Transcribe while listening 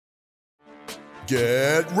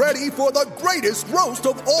Get ready for the greatest roast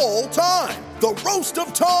of all time, the Roast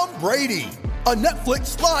of Tom Brady, a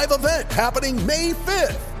Netflix live event happening May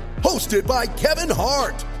 5th. Hosted by Kevin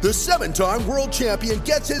Hart, the 7-time world champion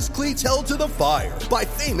gets his cleats held to the fire by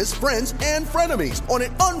famous friends and frenemies on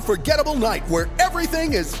an unforgettable night where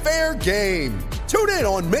everything is fair game. Tune in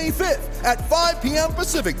on May 5th at 5 p.m.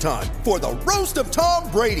 Pacific time for the Roast of Tom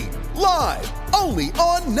Brady, live only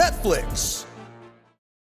on Netflix.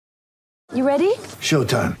 You ready?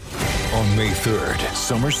 Showtime. On May 3rd,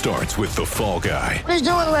 summer starts with The Fall Guy. Let's do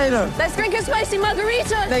it later. Let's drink a spicy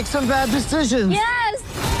margarita. Make some bad decisions. Yes!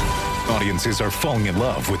 Audiences are falling in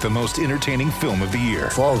love with the most entertaining film of the year.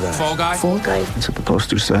 Fall Guy. Fall Guy? Fall guy. That's what the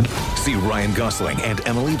poster said. See Ryan Gosling and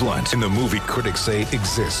Emily Blunt in the movie critics say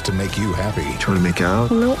exists to make you happy. Trying to make it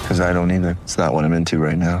out? Nope. Because I don't either. It's not what I'm into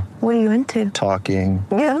right now. What are you into? Talking.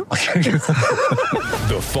 Yeah.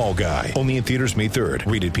 The Fall Guy. Only in theaters May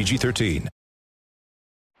 3rd. Rated PG-13.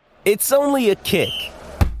 It's only a kick,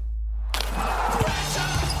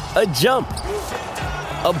 a jump,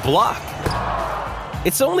 a block.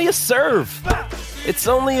 It's only a serve. It's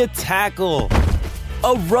only a tackle,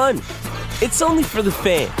 a run. It's only for the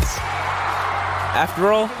fans.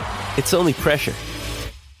 After all, it's only pressure.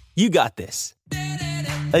 You got this.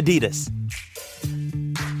 Adidas.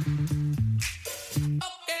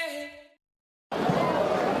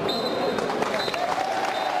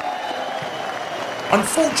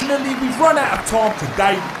 Unfortunately, we've run out of time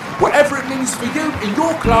today. Whatever it means for you in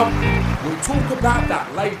your club, we'll talk about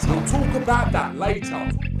that later.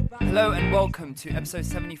 Hello and welcome to episode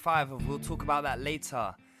 75 of We'll Talk About That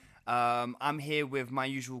Later. I'm here with my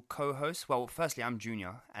usual co-host. Well, firstly, I'm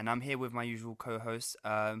Junior, and I'm here with my usual co-host.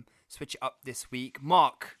 Switch it up this week.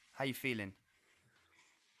 Mark, how you feeling?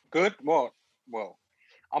 Good. Well,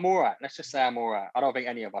 I'm all right. Let's just say I'm all right. I don't think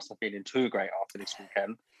any of us are feeling too great after this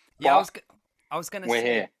weekend. Yeah, I was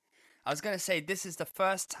gonna say this is the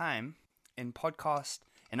first time in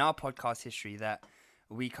our podcast history that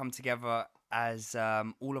we come together as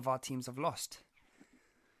all of our teams have lost.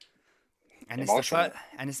 And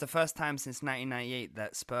it's the first time since 1998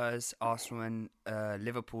 that Spurs, Arsenal, and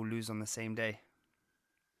Liverpool lose on the same day.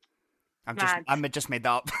 I just made that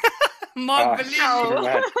up. Mark,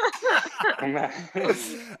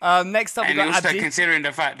 next up, we got also Abdi. considering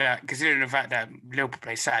the fact that Liverpool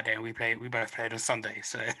play Saturday and we both played on Sunday,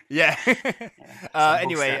 so yeah.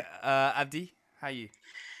 Anyway, Abdi, how are you?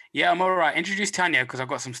 Yeah, I'm all right. Introduce Tanya because I've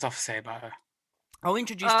got some stuff to say about her. I'll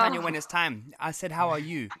introduce Tanya when it's time. I said, how are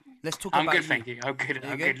you? Let's talk about you. I'm good, thank you. I'm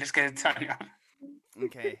good. Let's get to Tanya.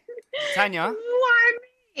 Okay. Tanya. Why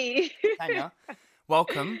me? Tanya,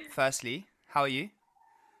 welcome, firstly. How are you?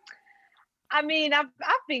 I mean, I've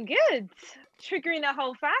been good. Triggering a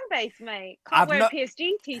whole fan base, mate. Can't wear a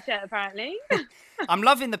PSG t-shirt, apparently. I'm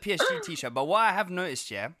loving the PSG t-shirt, but what I have noticed,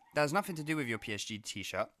 that has nothing to do with your PSG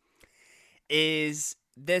t-shirt, is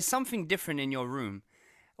there's something different in your room.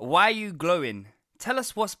 Why are you glowing? Tell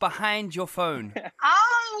us what's behind your phone.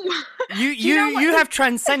 Oh! You have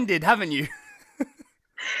transcended, haven't you?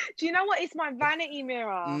 Do you know what? It's my vanity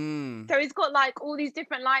mirror. So it's got like all these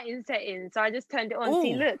different lighting settings. So I just turned it on. Ooh,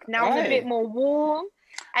 see, look, now I'm a bit more warm.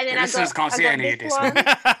 And then can't see any of this one.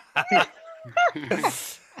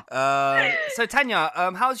 So Tanya,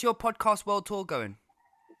 how's your podcast world tour going?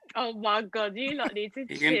 Oh my God, you lot need to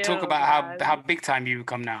You can talk about how big time you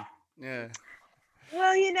become now. Yeah.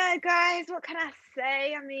 Well, guys, what can I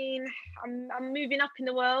say? I mean, I'm moving up in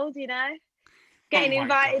the world, getting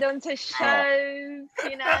invited onto shows,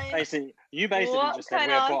 Basically, you just said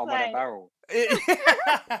we're bottom of the barrel.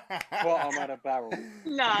 Bottom of the barrel.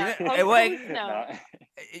 No.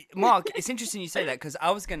 Mark, it's interesting you say that because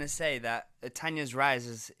I was going to say that Tanya's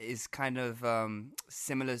rise is kind of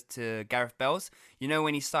similar to Gareth Bale's.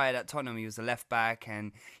 When he started at Tottenham, he was a left back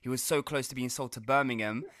and he was so close to being sold to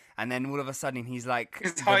Birmingham. And then all of a sudden, he's like...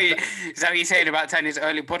 Is that what you said about Tanya's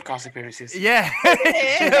early podcast appearances? Yeah.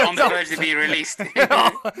 She's on the verge to be released.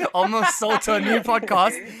 Almost sold to a new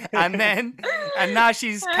podcast. And now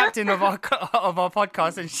she's captain of our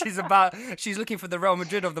podcast and she's looking for the Real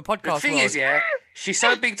Madrid of the podcast. The thing is, she's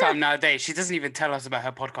so big time nowadays, she doesn't even tell us about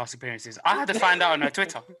her podcast appearances. I had to find out on her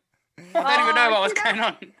Twitter. I don't even know what was going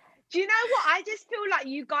on. Do you know what? I just feel like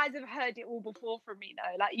you guys have heard it all before from me,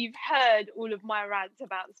 though. Like, you've heard all of my rants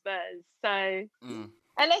about Spurs. So,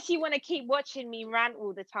 unless you want to keep watching me rant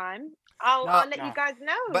all the time, I'll let you guys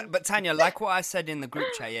know. But Tanya, like what I said in the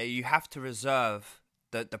group chat, you have to reserve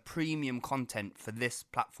the premium content for this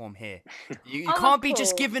platform here. You can't be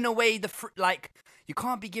just giving away you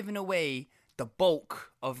can't be giving away the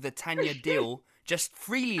bulk of the Tanya deal just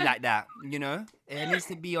freely like that. You know, it needs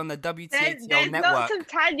to be on the WTATL There's network. lots of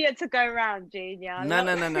Tanya to go around, Junior. No.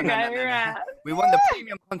 Lots to go around. We want the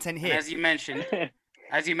premium content here. And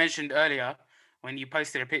as you mentioned earlier, when you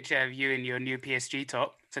posted a picture of you in your new PSG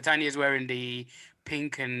top, so Tanya's wearing the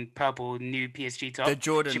pink and purple new PSG top. The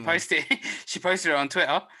Jordan She one. posted it on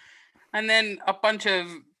Twitter, and then a bunch of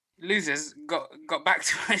losers got back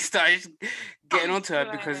to her and started getting onto her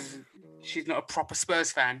because she's not a proper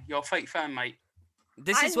Spurs fan. You're a fake fan, mate.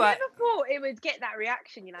 This is I why never thought it would get that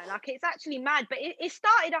reaction, you know, like it's actually mad, but it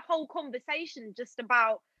started a whole conversation just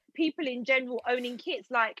about people in general owning kits.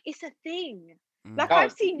 Like it's a thing. Like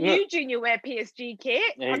I've seen you, Junior, wear PSG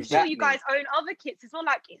kit. I'm sure you guys own other kits as well.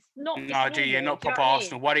 Like it's not. No, Junior, you're not proper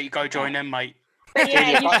Arsenal. Why don't you go join them, mate? But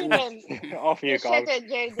yeah, you shouldn't. Off you go. Off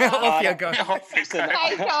you go.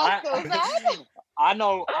 I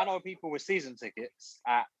know people with season tickets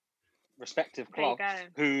at respective clubs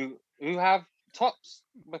who have tops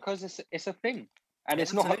because it's a thing, and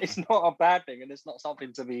it's not a bad thing, and it's not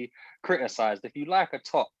something to be criticized. If you like a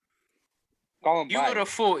top, go and buy. You would have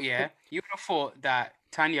thought that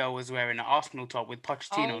Tanya was wearing an Arsenal top with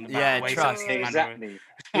Pochettino on the back. Exactly.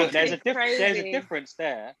 Look, there's a difference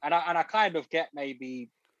there, and I kind of get maybe.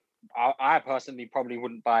 I personally probably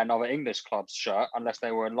wouldn't buy another English club's shirt unless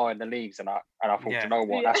they were in low in the leagues, and I thought, you know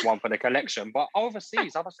what, that's one for the collection. But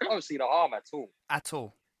overseas, I don't see the harm at all. At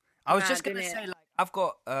all. I was just gonna say, like, I've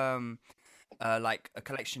got like a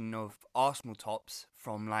collection of Arsenal tops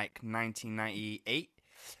from like 1998.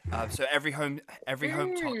 So every home top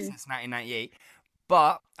since 1998.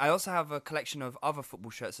 But I also have a collection of other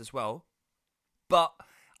football shirts as well. But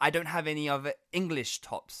I don't have any other English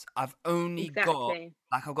tops. I've only got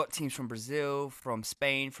I've got teams from Brazil, from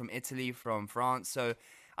Spain, from Italy, from France. So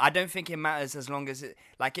I don't think it matters as long as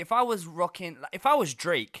if I was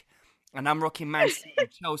Drake and I'm rocking Man City,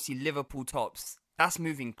 Chelsea, Liverpool tops, that's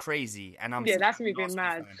moving crazy, and that's moving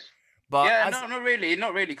mad. But not really,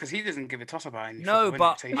 because he doesn't give a toss about anything. No,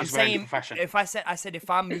 but so I'm saying if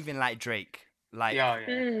I'm moving like Drake,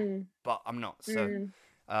 but I'm not. So,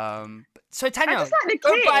 so Tanya,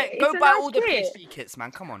 go buy all the PSG kits,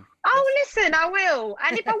 man. Come on. Oh, listen, I will.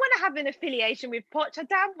 And if I want to have an affiliation with Poch, I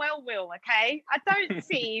damn well will. Okay, I don't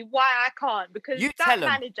see why I can't, because that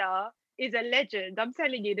manager is a legend. I'm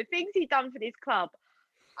telling you, the things he's done for this club,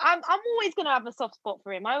 I'm always gonna have a soft spot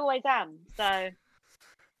for him. I always am. So,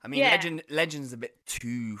 I mean, legend's a bit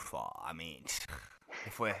too far. I mean,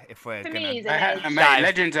 if we're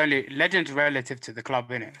legend's relative to the club,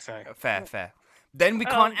 innit? So fair. Then we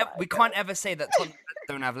can't ever say that Tottenham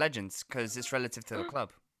don't have legends because it's relative to the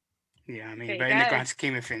club. Yeah, I mean, but in the grand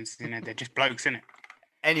scheme of things, you know, they're just blokes, innit?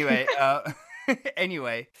 Anyway,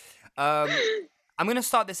 I'm gonna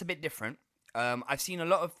start this a bit different. I've seen a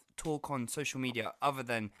lot of talk on social media, other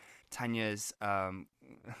than Tanya's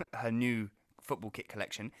her new football kit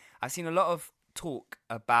collection. I've seen a lot of talk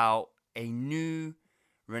about a new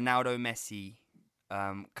Ronaldo Messi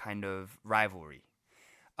kind of rivalry.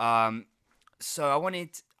 So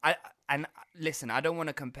listen, I don't want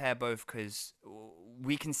to compare both because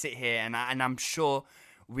we can sit here and I'm sure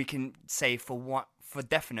we can say for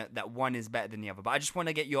definite that one is better than the other. But I just want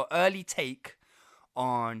to get your early take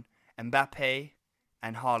on Mbappe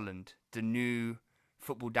and Haaland, the new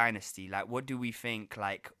football dynasty. Like, what do we think?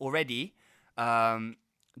 Like, already,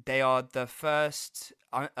 they are the first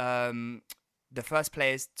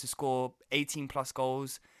players to score 18 plus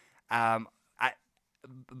goals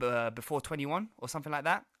before 21 or something like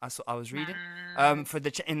that. I was reading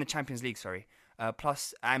in the Champions League. Sorry,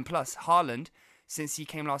 plus Haaland, since he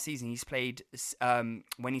came last season, he's played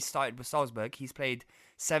when he started with Salzburg, he's played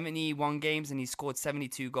 71 games and he scored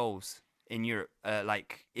 72 goals in Europe.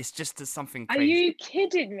 It's just something crazy. Are you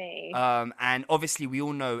kidding me? And obviously we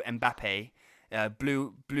all know Mbappe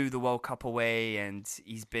blew the World Cup away, and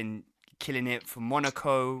he's been killing it for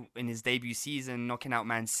Monaco in his debut season, knocking out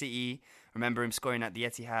Man City. Remember him scoring at the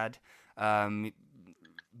Etihad.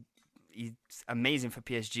 He's amazing for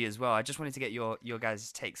PSG as well. I just wanted to get your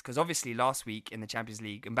guys' takes, because obviously last week in the Champions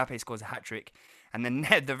League, Mbappe scores a hat-trick, and then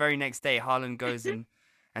the very next day, Haaland goes and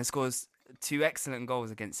scores 2 excellent goals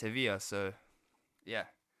against Sevilla. So, yeah.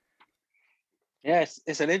 Yes,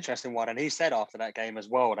 it's an interesting one. And he said after that game as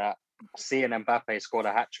well that seeing Mbappe score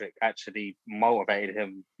a hat-trick actually motivated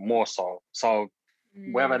him more so. So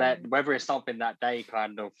whether it's something that they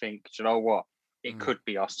kind of think, you know what, it could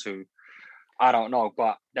be us too, I don't know.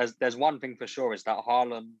 But there's one thing for sure, is that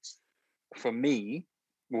Haaland, for me,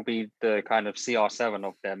 will be the kind of CR7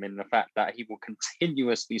 of them, in the fact that he will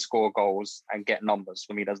continuously score goals and get numbers.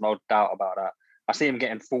 For me, there's no doubt about that. I see him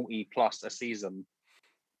getting 40 plus a seasons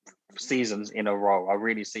in a row. I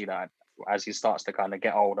really see that. as he starts to kind of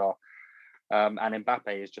get older. And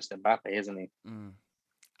Mbappe is just Mbappe, isn't he?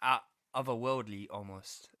 Otherworldly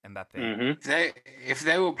almost, Mbappe. Mm-hmm. If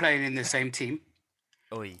they were playing in the same team,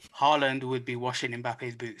 Oi. Haaland would be washing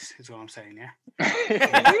Mbappe's boots, is what I'm saying, yeah?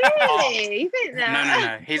 Really? You think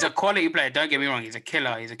that? No. He's a quality player. Don't get me wrong. He's a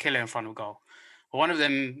killer. He's a killer in front of goal. One of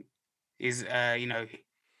them is,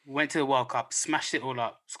 went to the World Cup, smashed it all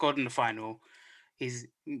up, scored in the final. He's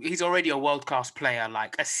already a world-class player,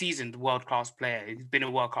 like a seasoned world-class player. He's been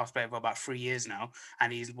a world-class player for about 3 years now,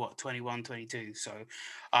 and he's, 21, 22. So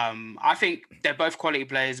I think they're both quality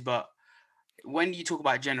players, but when you talk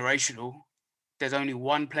about generational, there's only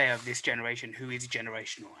one player of this generation who is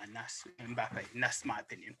generational, and that's Mbappe, and that's my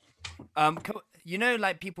opinion.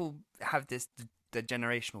 Like people have this the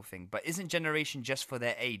generational thing, but isn't generation just for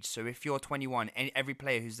their age? So if you're 21, every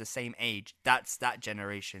player who's the same age, that's that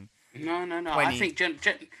generation. No. 20. I think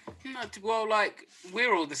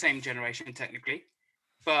we're all the same generation technically,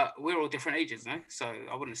 but we're all different ages, no? So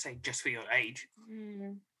I wouldn't say just for your age.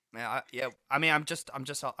 I mean, I'm just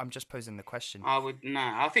posing the question.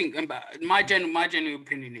 I think my general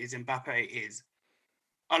opinion is Mbappe is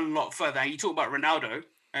a lot further. And you talk about Ronaldo,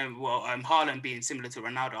 Haaland being similar to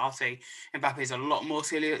Ronaldo. I'll say Mbappe is a lot more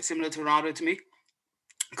similar to Ronaldo to me.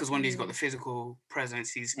 Because when he's got the physical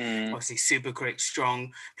presence, he's obviously super quick,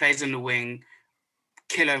 strong, plays on the wing,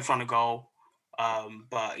 killer in front of goal.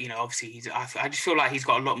 But obviously I just feel like he's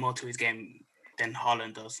got a lot more to his game than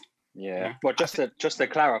Haaland does. Yeah. Well, just to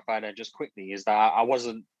clarify there, just quickly, is that I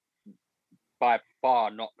wasn't by far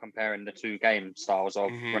not comparing the two game styles of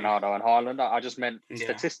Ronaldo and Haaland. I just meant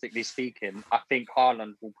statistically speaking, I think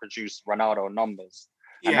Haaland will produce Ronaldo numbers,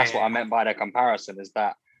 and that's what I meant by the comparison. Is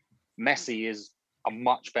that Messi is a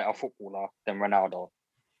much better footballer than Ronaldo,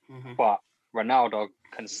 but Ronaldo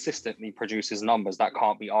consistently produces numbers that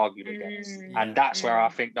can't be argued against, and that's where I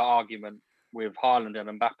think the argument with Haaland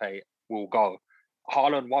and Mbappe will go.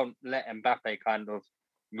 Haaland won't let Mbappe kind of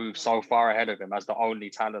move so far ahead of him as the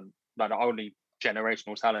only talent, like the only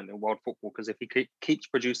generational talent in world football, because if he keeps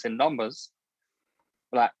producing numbers,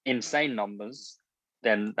 like insane numbers,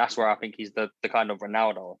 then that's where I think he's the kind of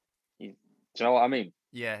Ronaldo. Do you know what I mean?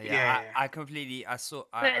 Yeah. I completely. I saw.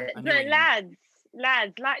 But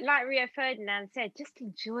lads, like Rio Ferdinand said, just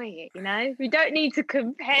enjoy it. We don't need to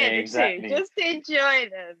compare the two. Just enjoy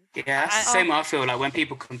them. Yeah, that's the same. I feel like when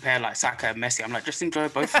people compare like Saka and Messi, I'm like, just enjoy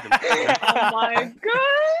both of them. Oh my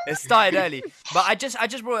god! It started early, but I just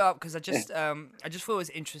brought it up because I just thought it was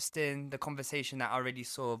interesting, the conversation that I already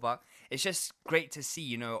saw. But it's just great to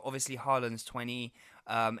see. Obviously Haaland's 20.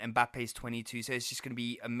 Mbappe's 22, so it's just going to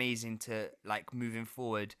be amazing to moving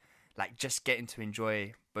forward, just getting to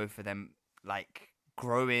enjoy both of them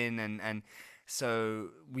growing, and so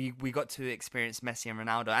we got to experience Messi and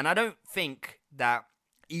Ronaldo, and I don't think that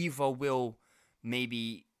either will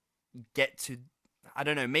maybe get to, I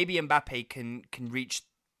don't know, maybe Mbappe can reach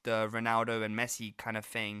the Ronaldo and Messi kind of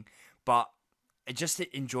thing, but just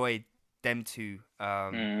to enjoy them two.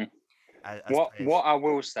 What I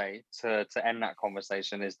will say to end that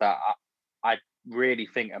conversation is that I really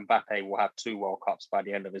think Mbappe will have 2 World Cups by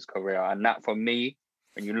the end of his career, and that for me,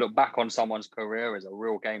 when you look back on someone's career, is a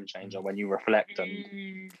real game changer when you reflect.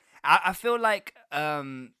 And I feel like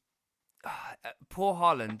poor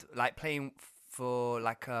Haaland, playing for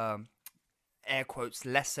air quotes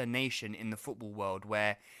lesser nation in the football world,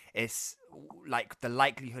 where it's the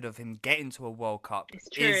likelihood of him getting to a World Cup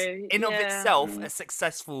is in of itself a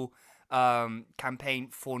successful campaign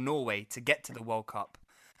for Norway to get to the World Cup.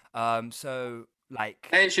 So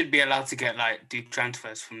they should be allowed to get do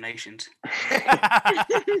transfers from nations.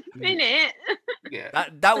 Innit? Yeah.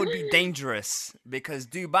 That would be dangerous because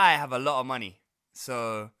Dubai have a lot of money.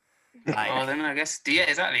 So then I guess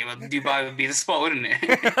exactly. Well, Dubai would be the spot, wouldn't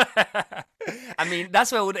it? I mean,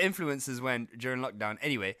 that's where all the influencers went during lockdown.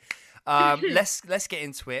 Anyway, let's get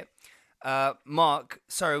into it. Mark,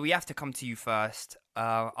 sorry, we have to come to you first.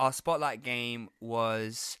 Our spotlight game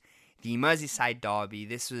was the Merseyside derby.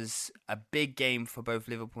 This was a big game for both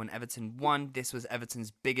Liverpool and Everton. This was Everton's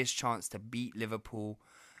biggest chance to beat Liverpool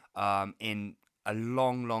in a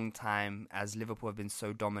long time, as Liverpool have been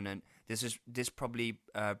so dominant. This probably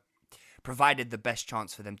provided the best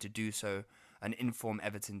chance for them to do so, an informed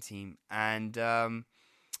Everton team. And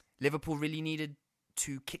Liverpool really needed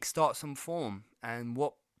to kickstart some form, and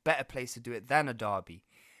what better place to do it than a derby.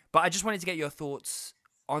 But I just wanted to get your thoughts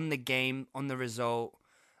on the game, on the result,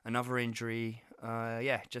 another injury.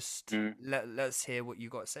 Let's hear what you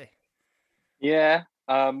got to say. Yeah.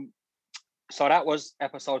 So that was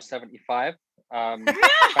episode 75. Don't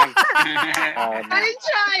try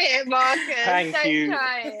it, Marcus. Thank you.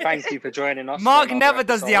 Try it. Thank you for joining us. Mark never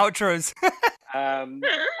does the outros.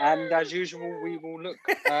 And as usual, we will look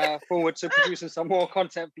forward to producing some more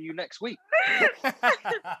content for you next week.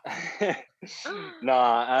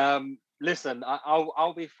 Listen,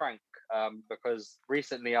 I'll be frank, because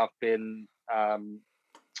recently I've been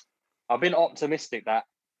optimistic that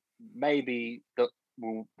maybe that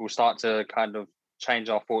we'll start to kind of change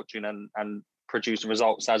our fortune and produce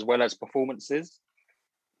results as well as performances.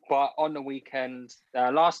 But on the weekend,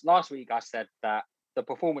 last week, I said that the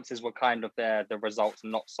performances were kind of there, the results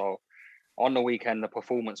not so. On the weekend, the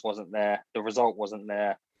performance wasn't there, the result wasn't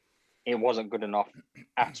there. It wasn't good enough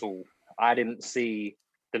at all. I didn't see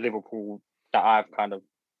the Liverpool that I've kind of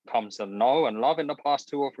come to know and love in the past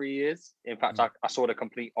 2 or 3 years. In fact, I saw the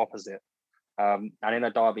complete opposite. And in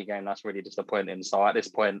a derby game, that's really disappointing. So at this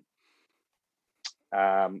point,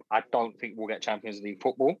 I don't think we'll get Champions League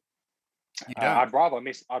football. I'd rather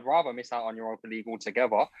miss out on Europa League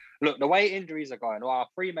altogether. Look, the way injuries are going, our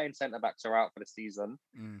 3 main centre backs are out for the season.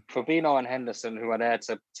 Fabinho and Henderson, who are there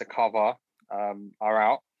to cover, are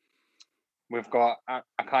out. We've got a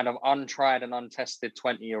kind of untried and untested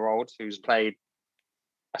 20-year-old who's played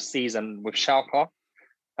a season with Schalke.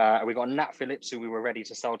 We've got Nat Phillips, who we were ready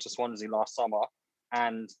to sell to Swansea last summer,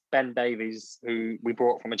 and Ben Davies, who we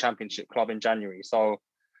brought from a championship club in January. So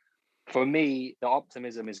for me, the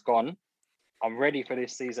optimism is gone. I'm ready for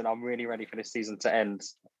this season. I'm really ready for this season to end.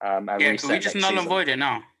 And can we just null and void it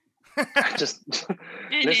now? Just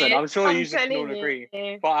listen, I'm sure you can all agree.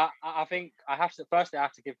 But I think I have to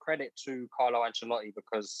give credit to Carlo Ancelotti,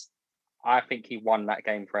 because I think he won that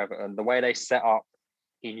game for Everton. The way they set up,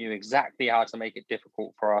 he knew exactly how to make it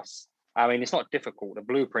difficult for us. I mean, it's not difficult. The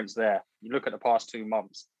blueprint's there. You look at the past 2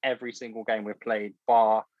 months, every single game we've played,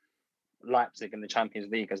 bar Leipzig in the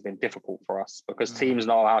Champions League, has been difficult for us because teams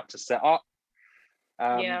know how to set up.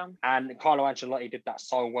 And Carlo Ancelotti did that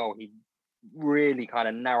so well. He really kind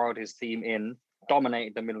of narrowed his team in,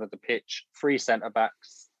 dominated the middle of the pitch, 3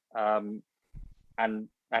 centre-backs, and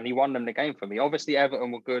he won them the game for me. Obviously,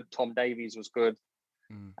 Everton were good. Tom Davies was good,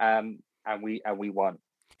 and we won.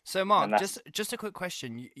 So, Mark, just a quick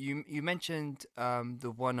question. You mentioned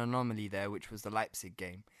the one anomaly there, which was the Leipzig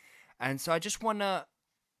game. And so I just want to,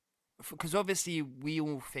 because obviously we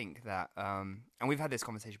all think that, and we've had this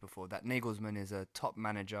conversation before, that Nagelsmann is a top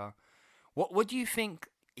manager. What do you think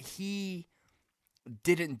he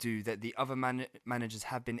didn't do that the other managers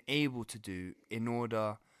have been able to do in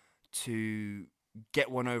order to get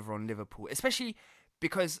one over on Liverpool? Especially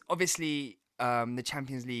because obviously the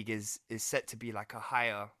Champions League is set to be like a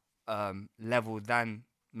higher level than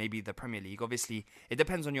maybe the Premier League. Obviously, it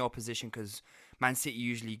depends on your opposition, because Man City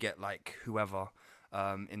usually get like whoever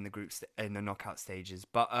in the groups in the knockout stages.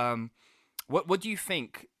 But what do you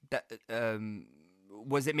think that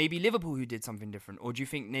was it maybe Liverpool who did something different, or do you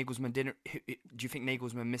think Nagelsmann didn't? Do you think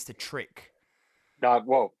Nagelsmann missed a trick?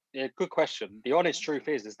 Well, yeah, good question. The honest truth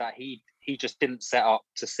is that he just didn't set up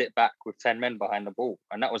to sit back with 10 men behind the ball,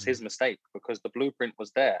 and that was his mistake, because the blueprint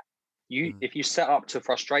was there. If you set up to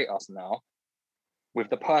frustrate us now, with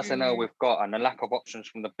the personnel we've got and the lack of options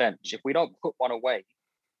from the bench, if we don't put one away,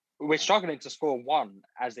 we're struggling to score 1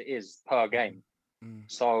 as it is per game.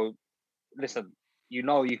 So, listen, you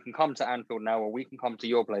can come to Anfield now, or we can come to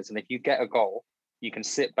your place, and if you get a goal, you can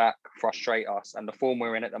sit back, frustrate us, and the form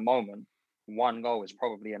we're in at the moment, 1 goal is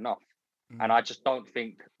probably enough. And I just don't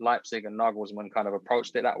think Leipzig and Nagelsmann kind of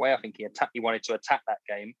approached it that way. I think he wanted to attack that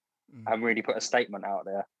game and really put a statement out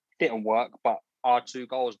there. Didn't work, but our 2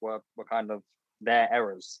 goals were kind of their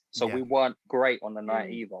errors. So we weren't great on the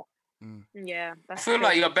night either. Yeah, I feel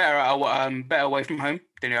like you're better away from home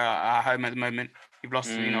than you're at home at the moment. You've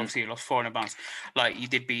lost, obviously you lost 4 in a bounce. Like you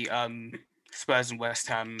did beat Spurs and West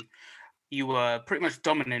Ham. You were pretty much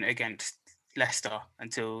dominant against Leicester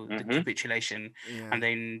until the capitulation, and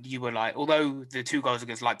then you were like, although the 2 goals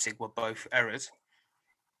against Leipzig were both errors,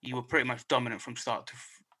 you were pretty much dominant from start to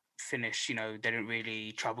finish. They didn't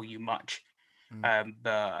really trouble you much. But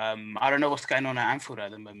I don't know what's going on at Anfield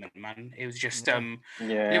at the moment, man. It was just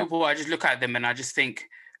Liverpool. I just look at them and I just think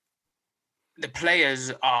the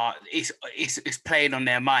players it's playing on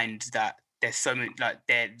their minds that there's so many, like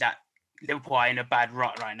that Liverpool are in a bad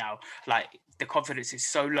rut right now. Like the confidence is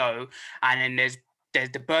so low, and then there's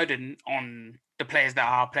the burden on the players that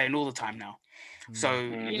are playing all the time now. So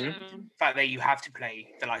the fact that you have to play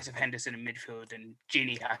the likes of Henderson in midfield, and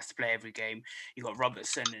Gini has to play every game. You got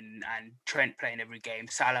Robertson and Trent playing every game,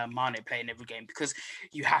 Salah and Mane playing every game, because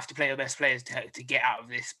you have to play your best players to get out of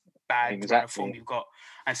this bad run of form you've got.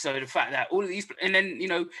 And so the fact that all of these, and then, you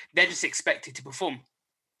know, they're just expected to perform.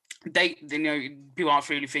 You know, people aren't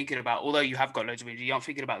really thinking about, although you have got loads of injuries, you aren't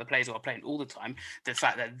thinking about the players who are playing all the time, the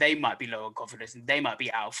fact that they might be low on confidence and they might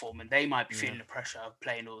be out of form and they might be feeling the pressure of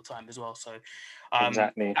playing all the time as well. So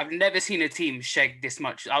exactly. I've never seen a team shed this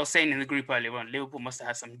much. I was saying in the group earlier on, Liverpool must have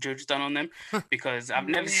had some judge done on them, because I've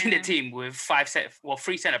never seen a team with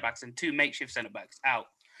 3 centre-backs and 2 makeshift centre-backs out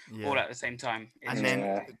all at the same time. And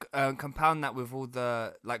then compound that with all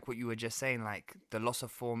the, like what you were just saying, like the loss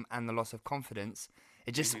of form and the loss of confidence.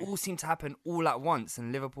 It just all seemed to happen all at once,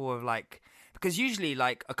 and Liverpool have because usually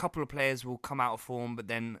like a couple of players will come out of form, but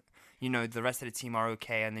then, you know, the rest of the team are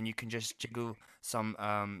okay, and then you can just jiggle some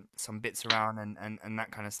bits around and that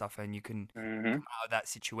kind of stuff, and you can come out of that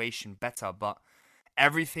situation better. But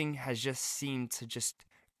everything has just seemed to just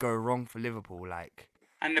go wrong for Liverpool,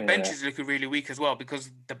 And the bench is looking really weak as well, because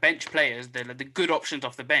the bench players, the good options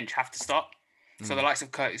off the bench have to start. So the likes of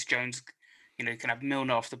Curtis Jones, you know, you can have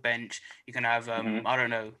Milner off the bench. You can have, I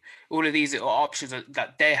don't know, all of these options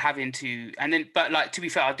that they're having to. And then, but like, to be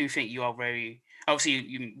fair, I do think you are very,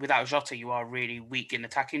 obviously, without Jota, you are really weak in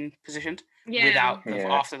attacking positions.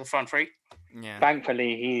 After the front three. Yeah.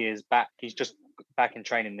 Thankfully, he is back. He's just back in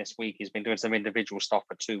training this week. He's been doing some individual stuff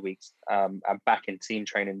for 2 weeks, and back in team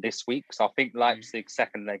training this week. So I think Leipzig's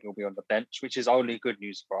second leg will be on the bench, which is only good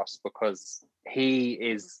news for us, because he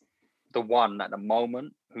is the one at the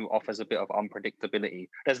moment who offers a bit of unpredictability.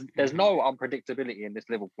 There's no unpredictability in this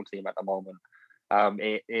Liverpool team at the moment.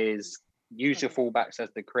 It is use your fullbacks as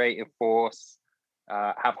the creative force,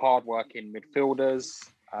 have hard-working midfielders,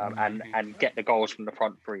 and get the goals from the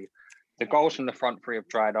front three. The goals from the front three have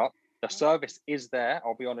dried up. The service is there,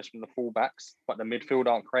 I'll be honest, from the fullbacks, but the midfield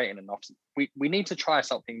aren't creating enough. We need to try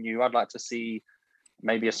something new. I'd like to see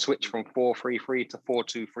maybe a switch from 4-3-3 to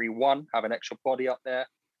 4-2-3-1, have an extra body up there.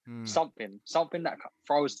 Something that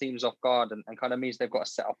throws teams off guard and kind of means they've got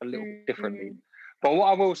to set up a little bit differently. But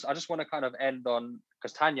I just want to kind of end on,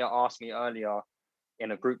 because Tanya asked me earlier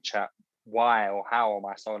in a group chat, why or how am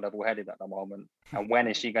I so level-headed at the moment? And when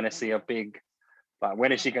is she going to see a big,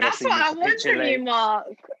 when is she going to see? That's what I want from you, Mark.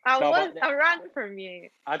 I want a rant from you.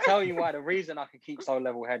 I'll tell you why. The reason I can keep so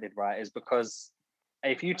level-headed, right, is because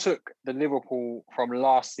if you took the Liverpool from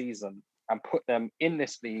last season and put them in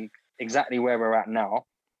this league exactly where we're at now,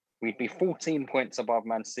 we'd be 14 points above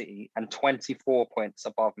Man City and 24 points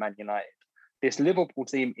above Man United. This Liverpool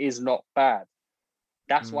team is not bad.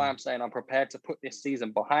 That's why I'm saying I'm prepared to put this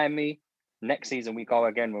season behind me. Next season, we go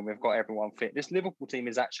again when we've got everyone fit. This Liverpool team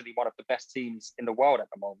is actually one of the best teams in the world at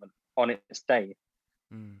the moment on its day.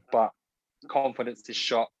 But confidence is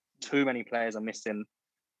shot. Too many players are missing.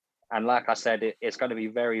 And like I said, it's going to be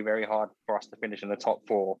very, very hard for us to finish in the top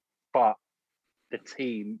 4. But the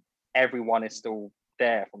team, everyone is still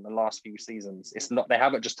there from the last few seasons. It's not, they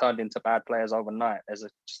haven't just turned into bad players overnight. There's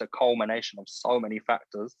just a culmination of so many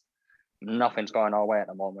factors. Nothing's going our way at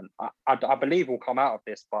the moment. I believe we'll come out of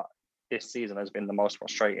this, but this season has been the most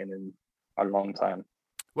frustrating in a long time.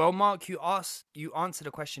 Well, Mark, you answered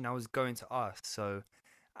a question I was going to ask. So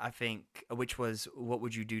I think, which was, what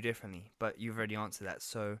would you do differently? But you've already answered that.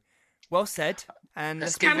 So well said. And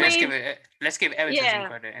let's give Everton some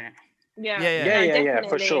credit. Yeah,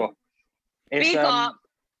 for sure. Big up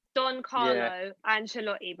Don Carlo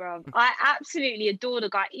Ancelotti, bro. I absolutely adore the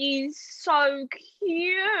guy. He's so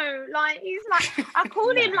cute. I call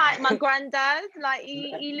him like my granddad. Like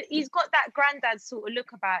he's got that granddad sort of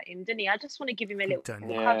look about him, doesn't he? I just want to give him a little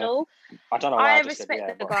cuddle. I don't know why I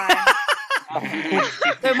respect the guy.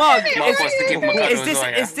 So Mark,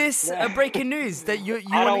 is this a breaking news that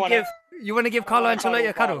you want to give Carlo Ancelotti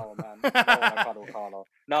a cuddle? Carlo.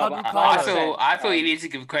 No, I feel you need to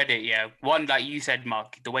give credit. Yeah, one, like you said,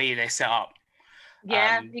 Mark, the way they set up.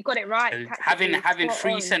 Yeah, you got it right. So having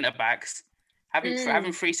 3 centre backs,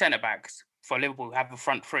 having 3 centre backs for Liverpool, have a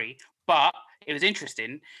front 3. But it was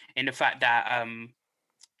interesting in the fact that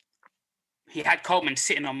he had Coleman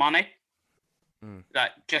sitting on Mane.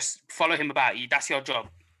 Like, just follow him about. That's your job.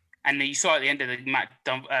 And then you saw at the end of the match,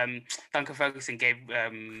 Duncan Ferguson gave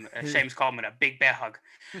James Coleman a big bear hug.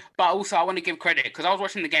 But also, I want to give credit, because I was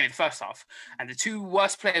watching the game in the first half, and the 2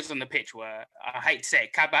 worst players on the pitch were, I hate to say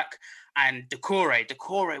it, Kabak and Doucouré.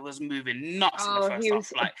 Doucouré was moving nuts in the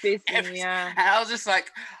first half. Like, and I was just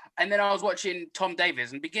like, and then I was watching Tom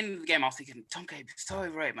Davies, and the beginning of the game, I was thinking, Tom Davies is so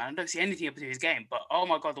overrated, man. I don't see anything up to his game. But, oh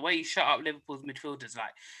my God, the way he shut up Liverpool's midfielders,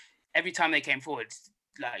 like, every time they came forward,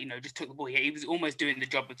 like, you know, just took the ball. He was almost doing the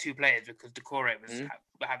job of 2 players, because Doucouré was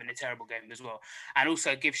having a terrible game as well. And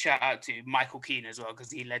also give shout out to Michael Keane as well,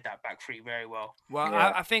 because he led that back 3 very well. Well,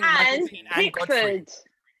 I think Michael Keane and Godfrey.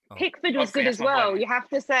 Pickford was Okay, good that's as my well. boy. You have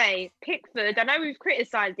to say Pickford. I know we've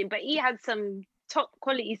criticised him, but he had some top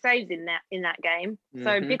quality saves in that game.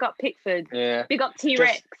 So Mhm. big up Pickford. Yeah. Big up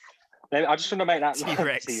T-Rex. I just want to make that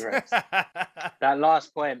T-Rex. T-Rex. That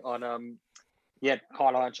last point on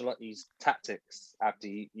Carlo Ancelotti's tactics,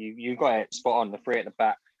 Abdi, you got it spot on. The three at the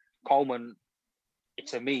back. Coleman,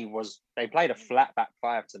 to me, they played a flat back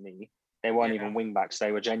five to me. They weren't even wing backs.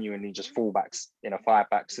 They were genuinely just full backs in a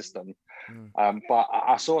 5-back system. But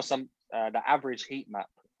I saw the average heat map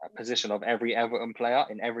position of every Everton player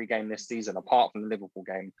in every game this season, apart from the Liverpool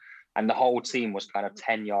game. And the whole team was kind of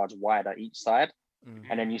 10 yards wide at each side.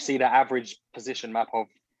 And then you see the average position map of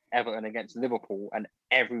Everton against Liverpool, and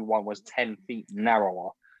everyone was 10 feet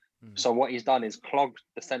narrower. So what he's done is clogged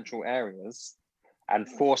the central areas and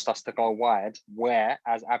forced us to go wide, where,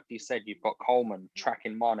 as Abdi said, you've got Coleman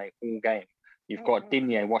tracking Mane all game. You've got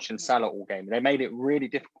Digne watching Salah all game. They made it really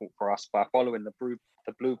difficult for us by following the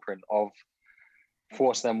blueprint of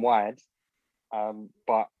force them wide,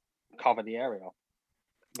 but cover the area.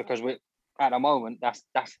 Because at the moment, that's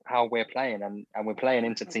how we're playing, and we're playing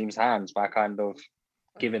into teams' hands by kind of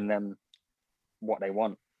giving them what they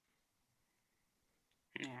want.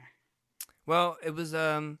 Yeah. Well, it was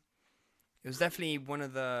definitely one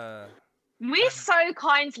of the. We're so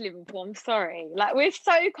kind to Liverpool. I'm sorry. Like, we're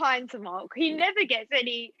so kind to Mark. He never gets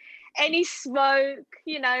any smoke.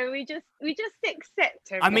 You know, we just accept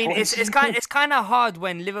him. I mean, it's kind of hard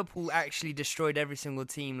when Liverpool actually destroyed every single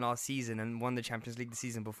team last season and won the Champions League the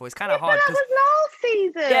season before. It's kind of hard. But that was last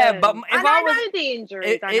season. Yeah, but if I know the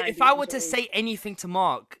injuries. if I were to say anything to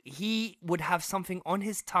Mark, he would have something on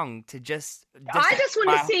his tongue to just. I just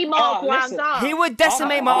want to see Mark wound up. He would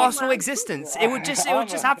decimate my Arsenal existence. It would just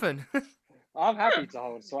happen. I'm happy to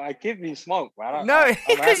hold, so I give me smoke, man. No,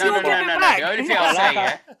 because No. The only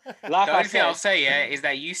thing I'll say, is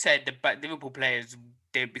that you said the Liverpool players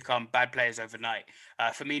didn't become bad players overnight.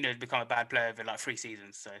 Firmino's become a bad player over like 3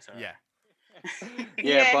 seasons. So yeah.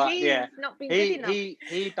 He's not been good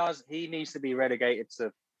enough. He needs to be relegated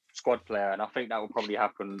to squad player, and I think that will probably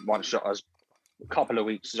happen once Jota's a couple of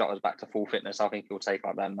weeks. Jota's back to full fitness. I think he'll take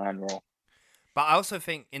up that 9 role. But I also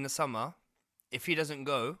think in the summer, if he doesn't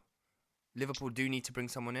go, Liverpool do need to bring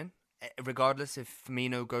someone in, regardless if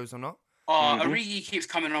Firmino goes or not. Origi keeps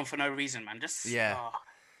coming on for no reason, man.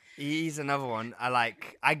 He's another one. I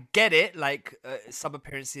get it, sub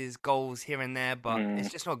appearances, goals here and there, but it's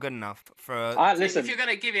just not good enough for. If you're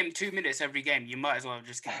gonna give him 2 minutes every game, you might as well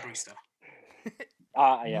just get Brewster.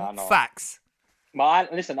 I know. Facts. But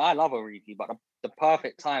I love Origi, but the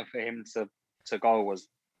perfect time for him to go was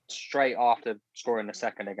straight after scoring the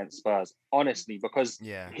second against Spurs, honestly, because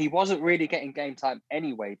he wasn't really getting game time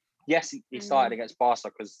anyway. Yes, he started against Barca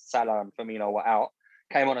because Salah and Firmino were out,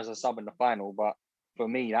 came on as a sub in the final, but for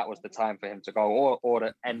me, that was the time for him to go, or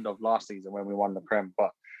the end of last season when we won the Prem.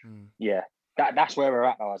 But that's where we're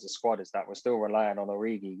at now as a squad, is that we're still relying on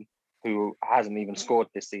Origi, who hasn't even scored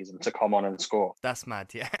this season, to come on and score. That's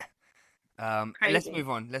mad, yeah. Let's move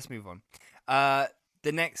on.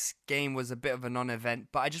 The next game was a bit of a non-event,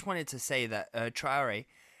 but I just wanted to say that Traore,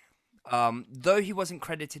 though he wasn't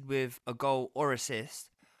credited with a goal or assist,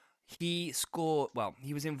 he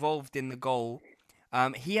was involved in the goal.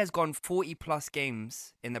 He has gone 40-plus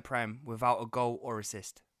games in the Prem without a goal or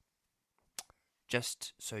assist.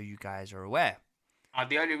 Just so you guys are aware.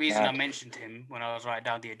 The only reason I mentioned him when I was writing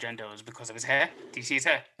down the agenda was because of his hair. Do you see his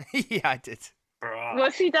hair? Yeah, I did. Bruh.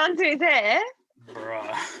 What's he done to his hair?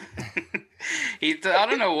 Bruh. I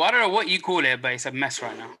don't know what you call it, but it's a mess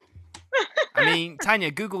right now. I mean, Tanya,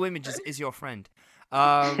 Google Images is your friend.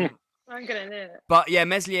 I'm gonna do it. But yeah,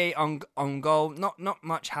 Meslier on goal. Not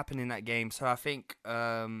much happened in that game, so I think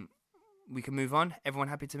we can move on. Everyone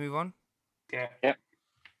happy to move on? Yeah. Yep.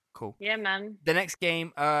 Cool. Yeah, man. The next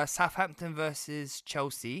game, Southampton versus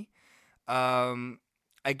Chelsea.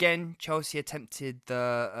 Again, Chelsea attempted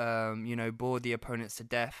the bore the opponents to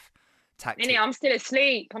death tactic. Minnie, I'm still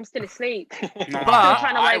asleep. No,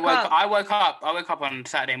 I woke up on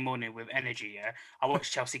Saturday morning with energy. Yeah, I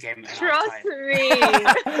watched Chelsea game. Trust me.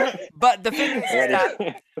 But the thing is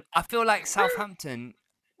that I feel like Southampton,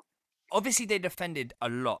 obviously they defended a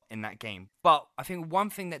lot in that game, but I think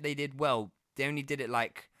one thing that they did well, they only did it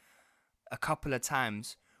like a couple of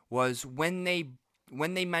times, was when they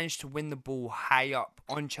managed to win the ball high up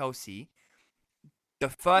on Chelsea, the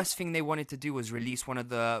first thing they wanted to do was release one of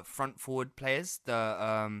the front forward players,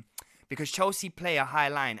 because Chelsea play a high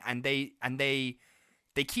line and they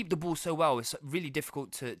keep the ball so well, it's really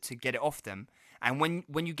difficult to get it off them. And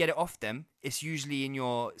when you get it off them, it's usually in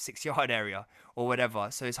your 6-yard area or whatever,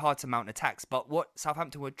 so it's hard to mount attacks. But what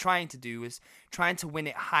Southampton were trying to do was trying to win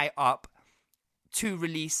it high up to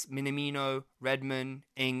release Minamino, Redmond,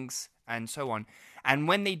 Ings, and so on. And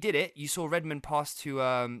when they did it, you saw Redmond pass to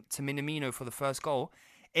Minamino for the first goal.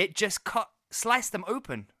 It just sliced them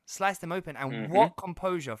open. And what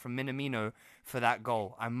composure from Minamino for that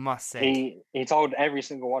goal, I must say. He told every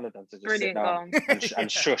single one of them to just sit down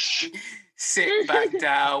and shush. Sit back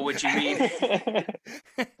down. What do you mean?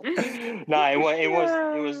 No, it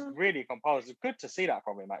was really composed. It's good to see that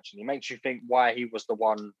from him. Actually, it makes you think why he was the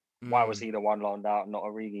one. Why was he the one loaned out, not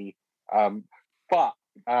Origi? But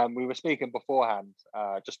we were speaking beforehand,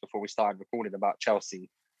 just before we started recording, about Chelsea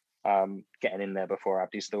getting in there before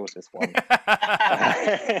Abdi steals this one.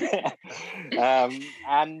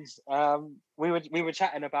 We were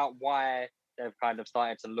chatting about why they've kind of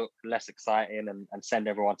started to look less exciting and send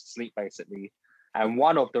everyone to sleep, basically. And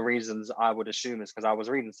one of the reasons I would assume is because I was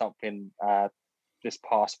reading something this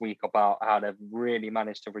past week about how they've really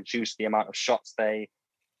managed to reduce the amount of shots they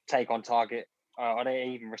take on target, or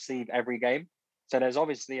they even receive every game. So there's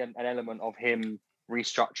obviously an element of him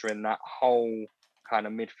restructuring that whole kind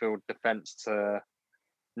of midfield defense to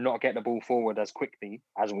not get the ball forward as quickly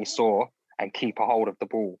as we saw and keep a hold of the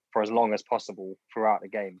ball for as long as possible throughout the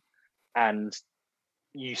game. And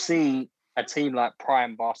you see a team like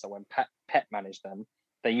Prime Barca, when Pep managed them,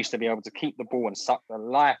 they used to be able to keep the ball and suck the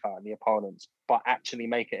life out of the opponents, but actually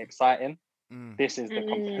make it exciting. This is the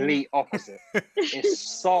complete opposite.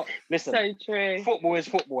 It's so true. Football is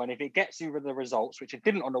football, and if it gets you with the results, which it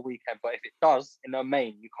didn't on the weekend, but if it does in the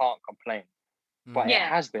main, you can't complain. But it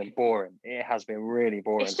has been boring. It has been really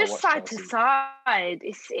boring. It's just side to side.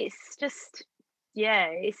 It's just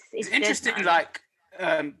it's interesting. Dead, like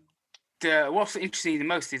what's interesting the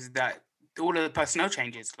most is that all of the personnel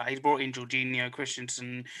changes. Like he's brought in Jorginho,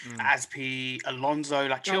 Christensen, Aspi, Alonso.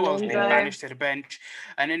 Like Chilwell's been banished to the bench,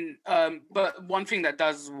 and then but one thing that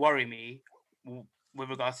does worry me with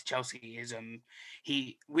regards to Chelsea is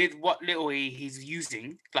he, with what little he's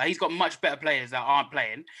using, like he's got much better players that aren't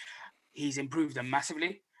playing. He's improved them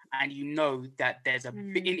massively, and you know that there's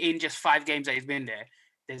in just 5 games that he's been there,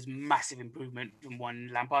 there's massive improvement from when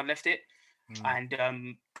Lampard left it, and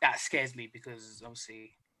that scares me because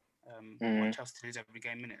obviously want Chelsea to lose every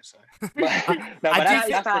game in it. So, but that's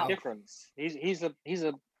the difference. He's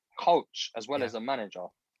a coach as well as a manager.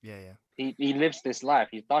 Yeah. He lives this life.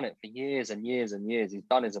 He's done it for years and years and years. He's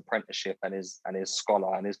done his apprenticeship and his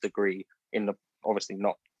scholar and his degree in the, obviously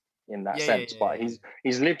not in that sense, but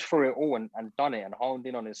he's lived through it all and done it and honed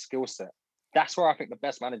in on his skill set. That's where I think the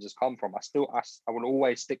best managers come from. I will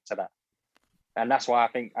always stick to that. And that's why I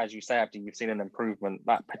think, as you say, Abdi, you've seen an improvement,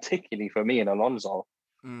 that particularly for me in Alonso,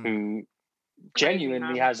 who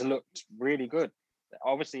genuinely has looked really good.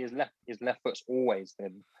 Obviously, his left foot's always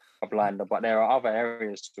been a blinder, but there are other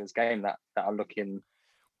areas to his game that are looking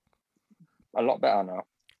a lot better now.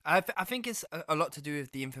 I think it's a lot to do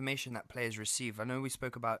with the information that players receive. I know we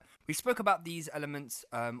spoke about these elements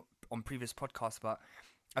on previous podcasts, but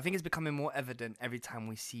I think it's becoming more evident every time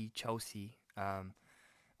we see Chelsea,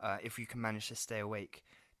 if you can manage to stay awake,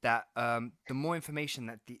 that the more information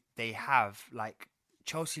that they have, like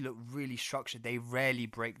Chelsea look really structured. They rarely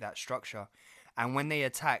break that structure, and when they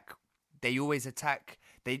attack, they always attack.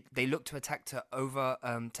 They look to attack to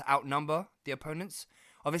outnumber the opponents.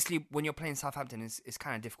 Obviously, when you're playing Southampton, it's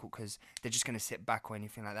kind of difficult because they're just going to sit back or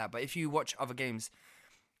anything like that. But if you watch other games,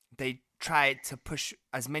 they try to push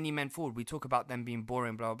as many men forward. We talk about them being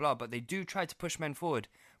boring, blah, blah, blah, but they do try to push men forward.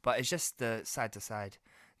 But it's just the side to side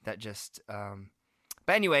that just...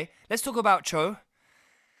 But anyway, let's talk about Cho.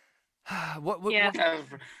 What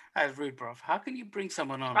That's rude, bruv. How can you bring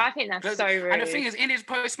someone on? I think that's so rude. And the thing is, in his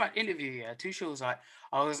post-match interview, Tuchel was like,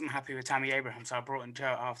 I wasn't happy with Tammy Abraham, so I brought in Joe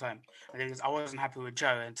at half-time. And he goes, I wasn't happy with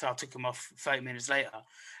Joe until I took him off 30 minutes later.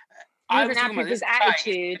 He wasn't happy with his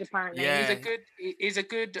attitude, apparently. Yeah. He's a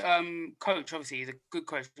good coach, obviously. He's a good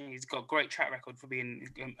coach. He's got a great track record for being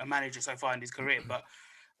a manager so far in his career. But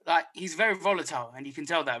like, he's very volatile, and you can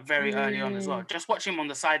tell that very early on as well. Just watch him on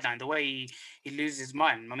the sideline, the way he loses his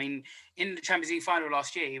mind. I mean, in the Champions League final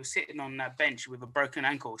last year, he was sitting on that bench with a broken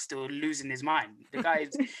ankle, still losing his mind. The guy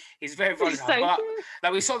is very volatile. But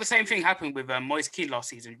like, we saw the same thing happen with Moise Kean last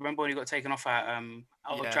season. Remember when he got taken off at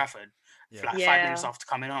Old Trafford, for like 5 minutes after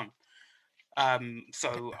coming on?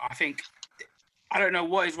 So I think, I don't know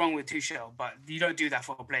what is wrong with Tuchel, but you don't do that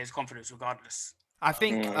for a player's confidence regardless. I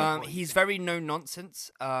think he's very no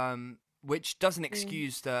nonsense, which doesn't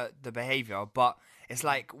excuse the behavior, but it's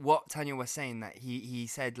like what Tanya was saying, that he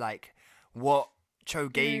said like what Cho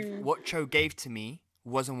gave to me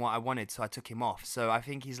wasn't what I wanted, so I took him off. So I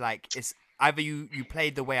think he's like, it's either you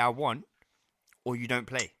play the way I want or you don't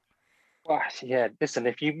play. Well, yeah, listen,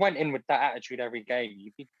 if you went in with that attitude every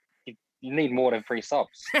game, you need more than 3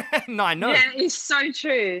 subs. No, I know. Yeah, it's so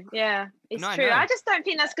true. Yeah, it's No, I true. know. I just don't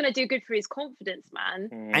think that's going to do good for his confidence, man.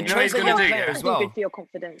 And You know what he's Tre's a gonna young do, player yeah? as well. Good for your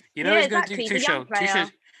confidence. You know yeah, he's going exactly. to do He's a young Tuchel. player.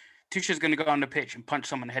 Tuchel's going to go on the pitch and punch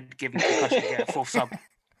someone in the head, give him a concussion, get a 4th sub.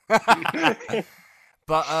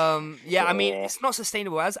 But yeah, I mean, it's not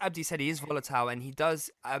sustainable. As Abdi said, he is volatile, and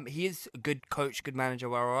he is a good coach, good manager,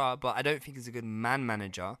 but I don't think he's a good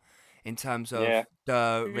manager in terms of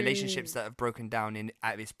the relationships that have broken down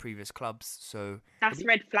at his previous clubs. So that's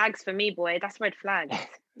red flags for me, boy. That's red flags.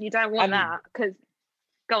 You don't want that because.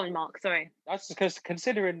 Go on, Mark. Sorry. That's because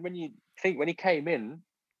considering when he came in,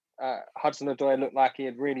 Hudson-Odoi looked like he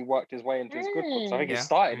had really worked his way into his good books. I think he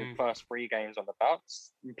started his first 3 games on the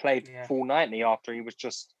bounce. He played full 90 after he was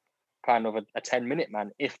just kind of a 10-minute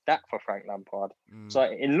man, if that, for Frank Lampard. So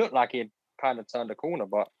it looked like he had kind of turned a corner,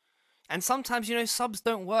 but. And sometimes, subs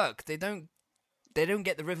don't work. They don't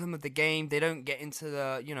get the rhythm of the game. They don't get into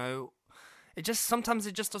the, sometimes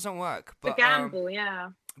it just doesn't work. But, the gamble, yeah.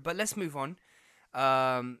 But let's move on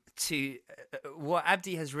to what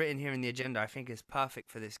Abdi has written here in the agenda. I think is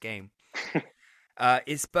perfect for this game.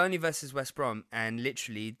 It's Burnley versus West Brom, and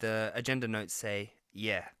literally the agenda notes say,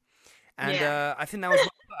 and I think that was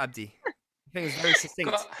Abdi. I think it was very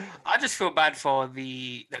succinct. I just feel bad for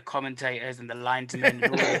the commentators and the linesmen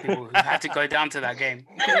and all the people who had to go down to that game.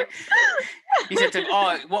 He said to him,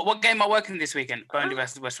 what game am I working this weekend? Burnley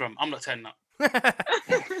versus West Brom. I'm not turning up.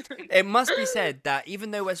 It must be said that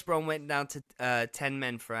even though West Brom went down to 10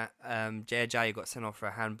 men for Jay Ajayi got sent off for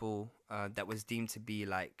a handball that was deemed to be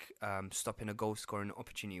like stopping a goal scoring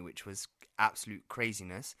opportunity, which was absolute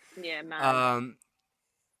craziness. Yeah, man.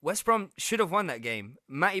 West Brom should have won that game.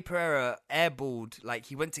 Matty Pereira airballed, like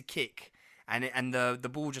he went to kick, and the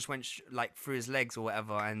ball just went through his legs or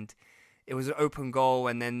whatever, and it was an open goal,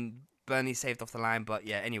 and then Burnley saved off the line. But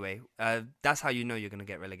yeah, anyway, that's how you know you're going to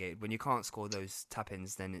get relegated. When you can't score those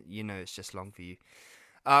tap-ins, then you know it's just long for you.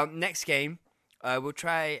 Next game, we'll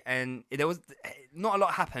try, and there was not a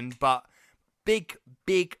lot happened, but big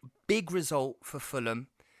result for Fulham.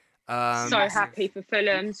 So happy for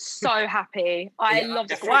Fulham. So happy. I love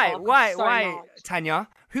the Why, Tanya?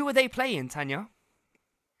 Who were they playing, Tanya?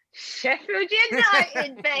 Sheffield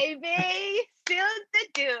United, baby. Still the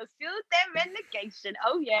deal. Still their relegation.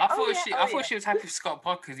 Oh yeah. I thought she was happy for Scott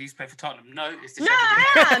Parker because he's played for Tottenham. No, it's the I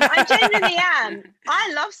am. I genuinely am.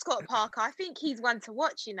 I love Scott Parker. I think he's one to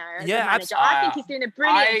watch. As a manager. I think he's doing a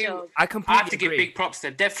brilliant job. I completely have to give big props to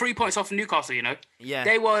them. They're 3 points off Newcastle. Yeah.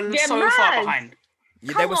 They were so far behind.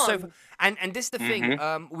 Yeah, they were so, and this is the thing.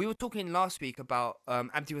 We were talking last week about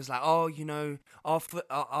Abdi was like, our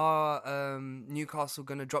Newcastle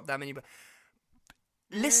gonna drop that many. But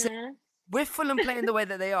listen, with Fulham playing the way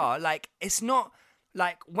that they are, like it's not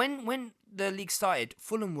like when the league started,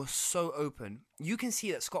 Fulham was so open. You can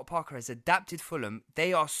see that Scott Parker has adapted Fulham.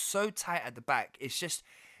 They are so tight at the back. It's just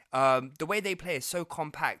the way they play is so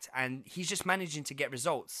compact, and he's just managing to get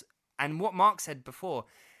results. And what Mark said before.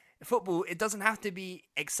 Football, it doesn't have to be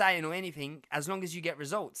exciting or anything as long as you get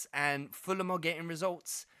results. And Fulham are getting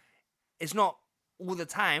results. It's not all the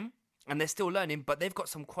time, and they're still learning, but they've got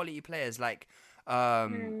some quality players like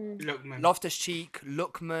Loftus-Cheek,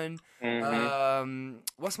 Lookman.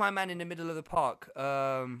 What's my man in the middle of the park?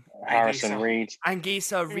 Harrison Reed.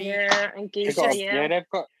 Anguissa Reed. Yeah, Anguissa, they've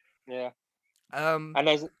got.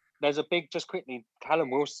 And there's a big, just quickly,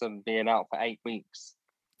 Callum Wilson being out for 8 weeks.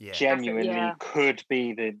 Genuinely could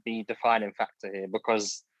be the defining factor here,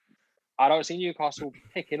 because I don't see Newcastle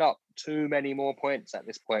picking up too many more points at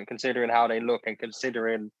this point, considering how they look and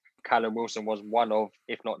considering Callum Wilson was one of,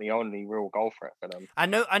 if not the only, real goal threat for them. I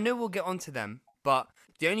know we'll get onto them, but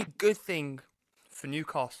the only good thing for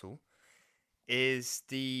Newcastle is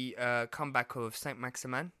the comeback of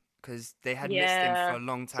Saint-Maximin, because they had missed him for a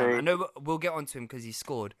long time. True. I know we'll get onto him because he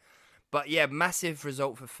scored, but yeah, massive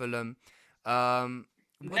result for Fulham.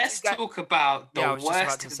 Let's talk about the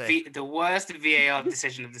worst VAR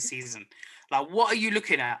decision of the season. Like, what are you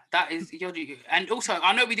looking at? That is, and also,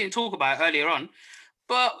 I know we didn't talk about it earlier on,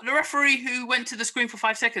 but the referee who went to the screen for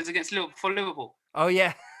 5 seconds against Liverpool. Oh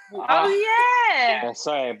yeah. Yeah.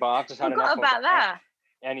 Sorry, but I've just had enough about that.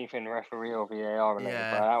 Anything referee or VAR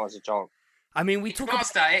related, but that was a joke. I mean, we talk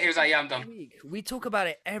about it. It was like, yeah, I'm done. We talk about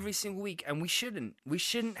it every single week, and we shouldn't. We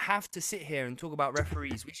shouldn't have to sit here and talk about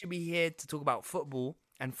referees. We should be here to talk about football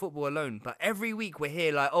and football alone. But every week we're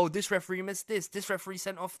here like, oh, this referee missed this. This referee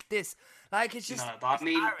sent off this. Like, it's just. No, but I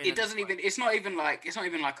mean, it doesn't even. It's not even like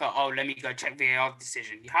let me go check VAR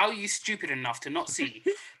decision. How are you stupid enough to not see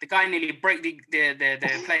the guy nearly break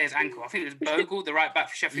the player's ankle? I think it was Bogle, the right back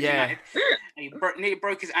for Sheffield United, He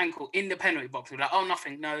broke his ankle in the penalty box. We're like, oh,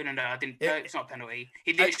 nothing. No, I didn't. No, it's not a penalty.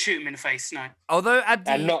 He didn't shoot him in the face. No. Although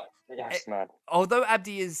Abdi, Yes, man. although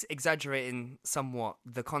Abdi is exaggerating somewhat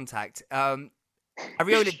the contact,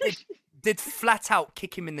 Areola did flat out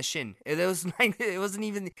kick him in the shin. It wasn't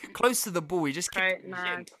even close to the ball. He just kicked him in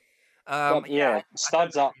the shin.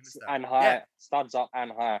 Studs up and higher. Studs up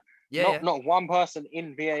and higher. Not one person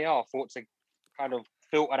in VAR thought to kind of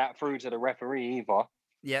filter that through to the referee either.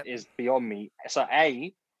 Yeah, is beyond me. So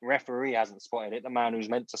A, referee hasn't spotted it. The man who's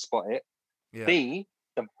meant to spot it. Yeah. B,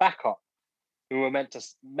 the backup who were meant to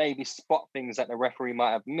maybe spot things that the referee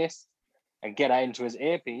might have missed and get that into his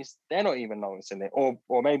earpiece. They're not even noticing it, or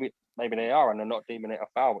maybe they are and they're not deeming it a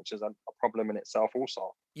foul, which is a problem in itself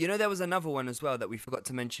also. You know, there was another one as well that we forgot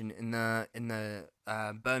to mention in the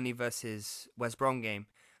Burnley versus West Brom game.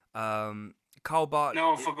 Carl Bartley. No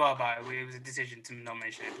one forgot about it. It was a decision to not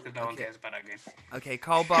mention it because no one cares about that game. Okay,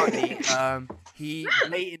 Carl Bartley. He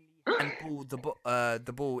blatantly handballed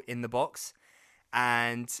the ball in the box,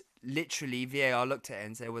 and literally VAR looked at it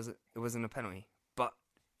and said it wasn't a penalty. But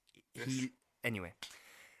anyway,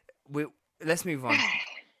 let's move on.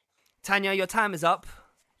 Tanya, your time is up.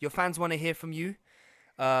 Your fans want to hear from you.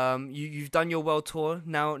 You've done your world tour.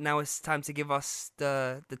 Now it's time to give us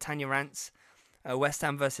the Tanya rants. West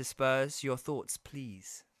Ham versus Spurs. Your thoughts,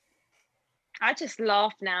 please. I just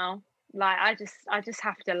laugh now. Like I just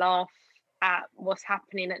have to laugh at what's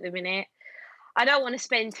happening at the minute. I don't want to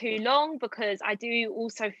spend too long because I do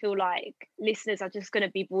also feel like listeners are just going to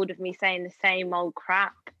be bored of me saying the same old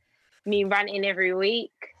crap, me ranting every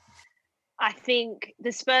week. I think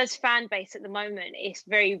the Spurs fan base at the moment is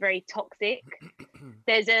very, very toxic.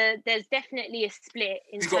 There's definitely a split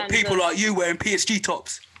in terms of... You've got people like you wearing PSG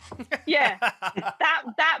tops. Yeah,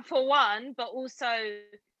 that for one, but also,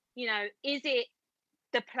 you know, is it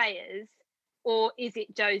the players or is it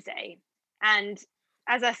Jose? And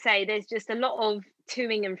as I say, there's just a lot of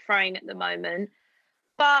toing and froing at the moment.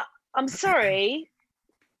 But I'm sorry,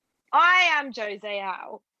 I am Jose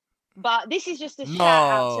out. But this is just a shout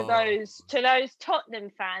out to those Tottenham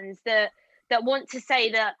fans that want to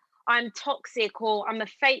say that I'm toxic or I'm a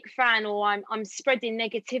fake fan or I'm spreading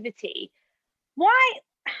negativity. Why?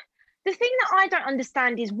 The thing that I don't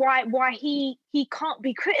understand is why he can't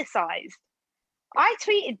be criticised. I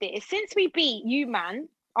tweeted this since we beat you, man,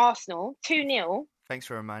 Arsenal 2-0. Thanks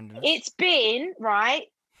for reminding us. It's been right.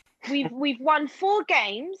 We've won 4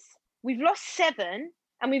 games. We've lost 7,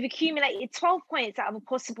 and we've accumulated 12 points out of a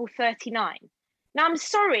possible 39. Now, I'm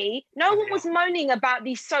sorry, no one was moaning about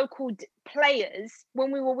these so-called players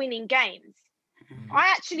when we were winning games.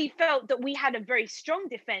 I actually felt that we had a very strong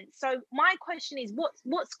defence. So my question is,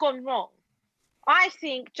 what's gone wrong? I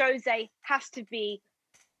think Jose has to be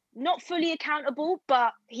not fully accountable,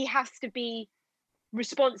 but he has to be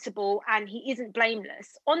responsible and he isn't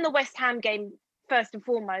blameless. On the West Ham game, first and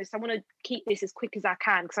foremost, I want to keep this as quick as I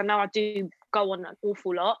can because I know I do go on an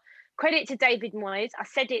awful lot. Credit to David Moyes. I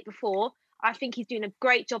said it before. I think he's doing a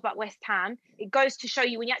great job at West Ham. It goes to show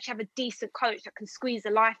you when you actually have a decent coach that can squeeze the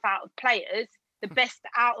life out of players, the best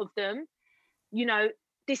out of them, you know,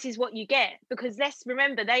 this is what you get. Because let's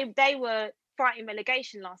remember, they were fighting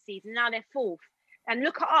relegation last season. Now they're 4th. And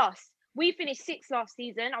look at us. We finished 6th last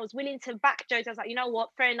season. I was willing to back Jose. I was like, you know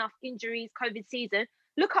what? Fair enough. Injuries, COVID season.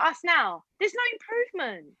 Look at us now. There's no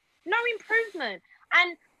improvement. No improvement.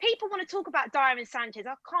 And people want to talk about Dyer and Sanchez.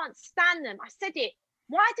 I can't stand them. I said it.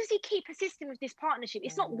 Why does he keep persisting with this partnership?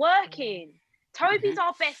 It's not working. Toby's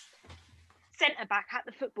our best centre-back at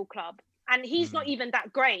the football club. And he's not even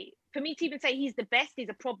that great. For me to even say he's the best is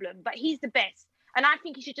a problem, but he's the best. And I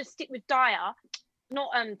think he should just stick with Rodon,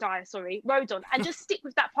 and just stick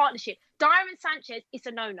with that partnership. Dyer and Sanchez, it's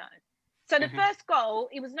a no-no. So the first goal,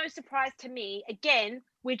 it was no surprise to me. Again,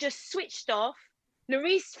 we're just switched off.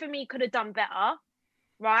 Lloris, for me, could have done better,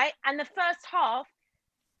 right? And the first half,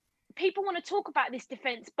 people want to talk about this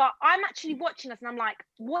defence, but I'm actually watching us and I'm like,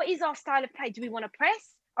 what is our style of play? Do we want to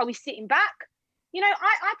press? Are we sitting back? You know,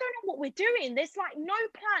 I don't know what we're doing. There's like no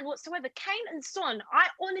plan whatsoever. Kane and Son, I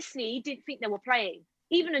honestly didn't think they were playing.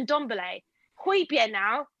 Even in Ndombele. Højbjerg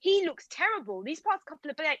now, he looks terrible. These past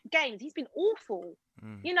couple of games, he's been awful.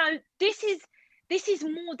 You know, this is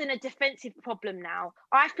more than a defensive problem now.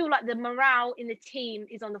 I feel like the morale in the team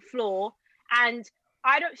is on the floor, and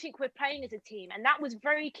I don't think we're playing as a team. And that was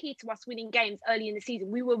very key to us winning games early in the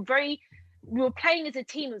season. We were playing as a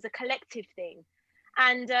team. It was a collective thing.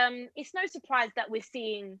 And it's no surprise that we're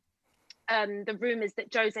seeing the rumours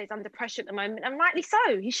that Jose is under pressure at the moment, and rightly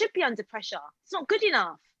so. He should be under pressure. It's not good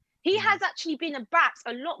enough. He has actually been a backs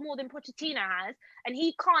a lot more than Pochettino has, and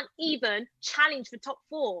he can't even challenge for top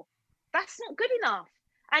 4. That's not good enough.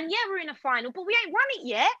 And yeah, we're in a final, but we ain't won it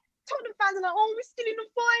yet. Tottenham fans are like, oh, we're still in the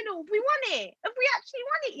final. We won it. Have we actually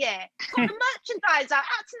won it yet? Got the merchandise out,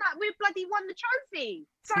 acting like we bloody won the trophy.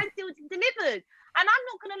 Signed, sealed, and delivered. And I'm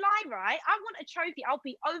not going to lie, right? I want a trophy. I'll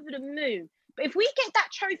be over the moon. But if we get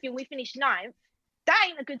that trophy and we finish 9th, that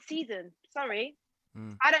ain't a good season. Sorry.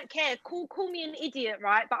 I don't care. Call me an idiot,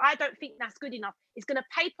 right? But I don't think that's good enough. It's going to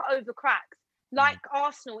paper over cracks. Like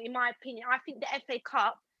Arsenal, in my opinion. I think the FA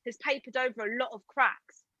Cup has papered over a lot of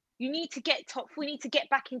cracks. You need to get top 4. We need to get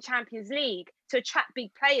back in Champions League to attract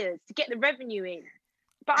big players, to get the revenue in.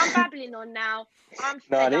 But I'm babbling on now. I'm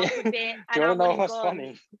fed up a bit. Do you want to know what's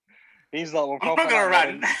funny? These lot were proper. I'm not gonna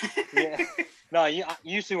run. Yeah. No,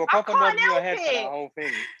 you two were proper nodding your head for that whole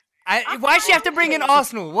thing. Why does she have to bring in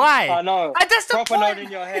Arsenal? Why? I know. That's the proper point.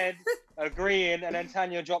 nodding your head, agreeing, and then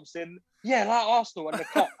Tanya drops in. Yeah, like Arsenal and the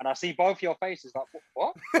cup, and I see both your faces. Like,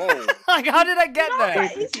 what? Whoa. Like, how did I get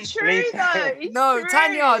there? It's true though. It's No, true.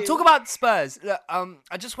 Tanya, talk about Spurs. Look,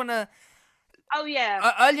 I just want to. Oh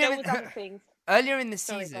yeah. Earlier There was other things. Earlier in the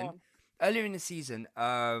Sorry, season,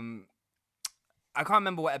 I can't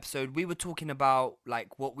remember what episode we were talking about,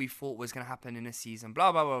 like what we thought was going to happen in a season,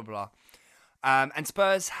 blah blah blah blah. And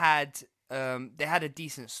Spurs had they had a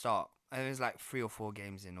decent start. It was like 3 or 4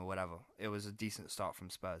 games in or whatever. It was a decent start from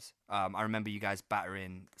Spurs. I remember you guys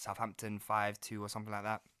battering Southampton 5-2 or something like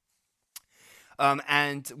that.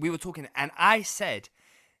 And we were talking, and I said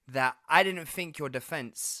that I didn't think your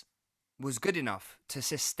defense was good enough to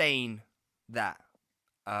sustain that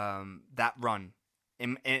that run,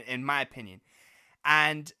 in my opinion.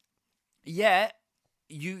 And yeah,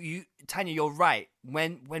 you Tanya, you're right.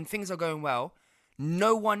 When things are going well,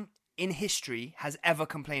 no one in history has ever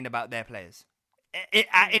complained about their players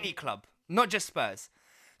at any club, not just Spurs.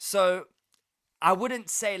 So I wouldn't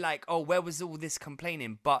say like, oh, where was all this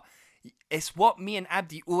complaining? But it's what me and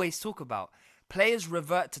Abdi always talk about. Players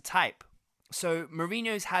revert to type. So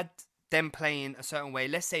Mourinho's had them playing a certain way.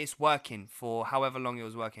 Let's say it's working for however long it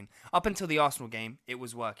was working. Up until the Arsenal game, it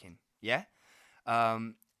was working. Yeah?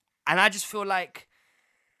 And I just feel like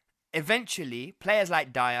eventually, players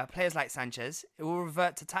like Dyer, players like Sanchez, it will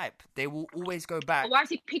revert to type. They will always go back. Why is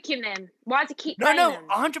he picking them? Why does he keep playing them?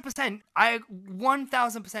 100%. I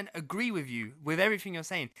 1,000% agree with you, with everything you're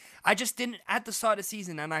saying. I just didn't, at the start of the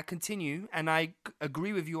season, and I continue, and I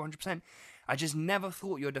agree with you 100%. I just never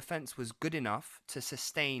thought your defense was good enough to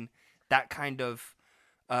sustain that kind of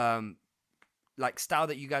like style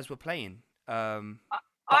that you guys were playing.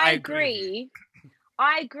 I agree.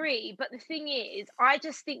 I agree, but the thing is, I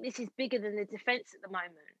just think this is bigger than the defense at the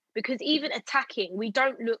moment, because even attacking, we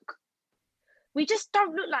just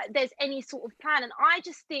don't look like there's any sort of plan. And I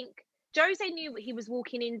just think Jose knew what he was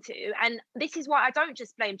walking into, and this is why I don't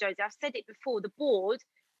just blame Jose. I've said it before. The board,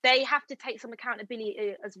 they have to take some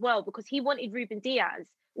accountability as well, because he wanted Ruben Diaz.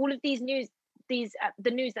 All of these news, the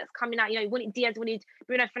news that's coming out, he wanted Diaz, wanted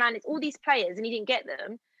Bruno Fernandes, all these players, and he didn't get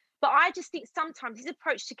them. But I just think sometimes his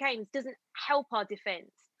approach to games doesn't help our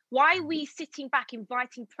defence. Why are we sitting back,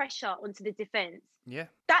 inviting pressure onto the defence? Yeah,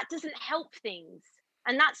 that doesn't help things,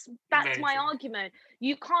 and that's my argument.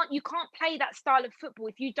 You can't play that style of football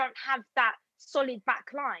if you don't have that solid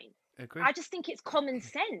back line. Agree. I just think it's common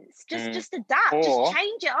sense. Just adapt. Just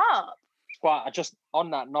change it up. Well, just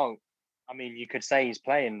on that note, I mean, you could say he's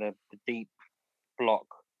playing the deep block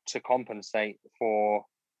to compensate for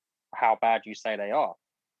how bad you say they are.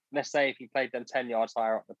 Let's say if you played them 10 yards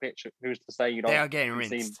higher up the pitch, who's to say you don't? They are getting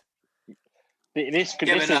rinsed. This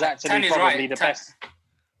is actually probably the best.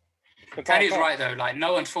 Tanya's right though. Like,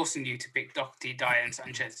 no one's forcing you to pick Doherty, Dyer, and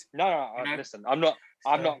Sanchez. No. Listen, I'm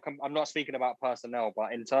not speaking about personnel,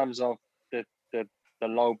 but in terms of the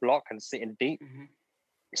low block and sitting deep,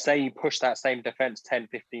 say you push that same defense 10,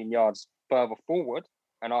 15 yards further forward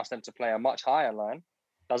and ask them to play a much higher line.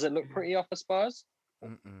 Does it look pretty for Spurs?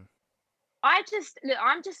 I'm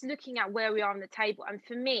just looking at where we are on the table, and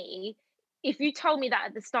for me, if you told me that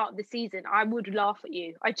at the start of the season, I would laugh at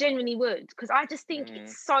you. I genuinely would, because I just think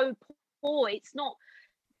it's so poor. It's not.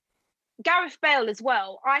 Gareth Bale as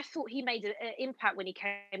well. I thought he made an impact when he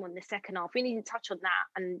came on the second half. We didn't touch on that,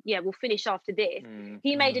 and yeah, we'll finish after this.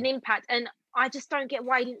 He made an impact, and I just don't get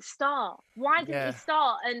why he didn't start. Why didn't he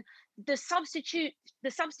start? And the substitution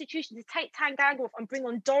to take Tanganga off and bring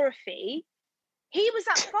on Dorothy. He was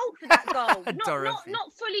at fault for that goal.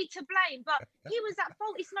 not fully to blame, but he was at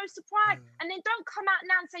fault. It's no surprise. And then don't come out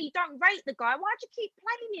now and say you don't rate the guy. Why'd you keep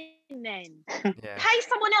playing him then? Pay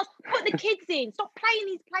someone else. Put the kids in. Stop playing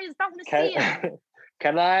these players. Don't want to see them.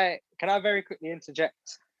 Can I very quickly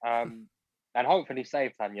interject and hopefully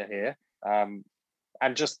save Tanya here and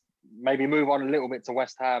just maybe move on a little bit to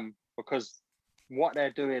West Ham, because what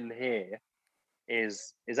they're doing here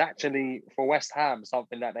is actually for West Ham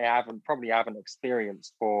something that they probably haven't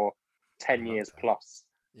experienced for 10 years plus.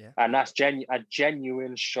 Yeah. And that's a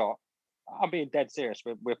genuine shot. I'm being dead serious.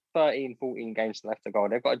 With 13, 14 games left to go,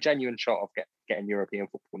 they've got a genuine shot of getting European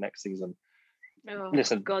football next season. Oh,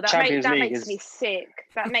 Listen, God, Champions League makes is... me sick.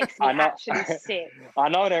 That makes me actually sick. I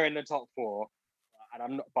know they're in the top 4,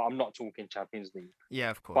 and I'm not talking Champions League. Yeah,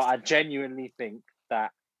 of course. But I genuinely think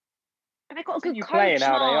that and they've got a good coach playing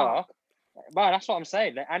how they now. are. Well, that's what I'm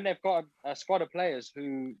saying. And they've got a squad of players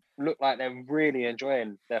who look like they're really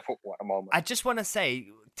enjoying their football at the moment. I just want to say,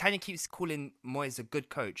 Tanya keeps calling Moyes a good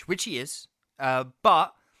coach, which he is,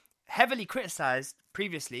 but heavily criticised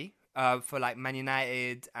previously for like Man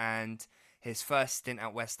United and his first stint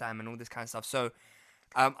at West Ham and all this kind of stuff. So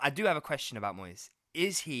I do have a question about Moyes.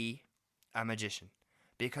 Is he a magician?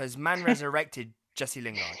 Because man resurrected Jesse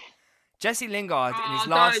Lingard. Jesse Lingard in his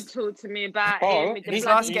last... Don't talk to me about Oh, him with he's the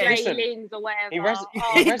bloody last game. J-Lings or whatever.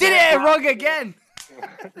 He did it wrong again.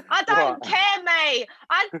 I don't care, mate.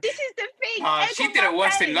 This is the thing. She did it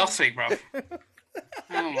worse than last week, bro. Player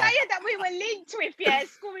that we were linked with,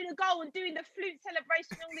 scoring a goal and doing the flute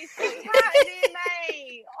celebration and all these things. Out of here,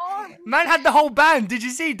 mate. Oh. Man had the whole band. Did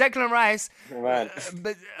you see Declan Rice? Man.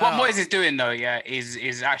 What Moyes is doing though,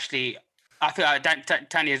 is actually, I think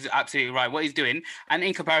Tanya is absolutely right. What he's doing, and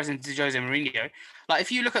in comparison to Jose Mourinho, like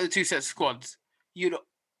if you look at the two sets of squads,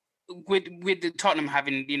 with the Tottenham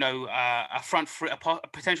having a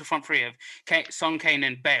potential front three of Son, Kane,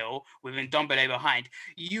 and Bale with Ndombele behind,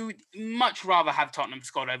 you'd much rather have Tottenham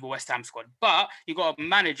squad over West Ham squad. But you've got a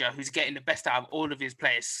manager who's getting the best out of all of his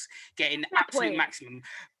players, getting absolute maximum.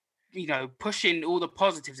 Pushing all the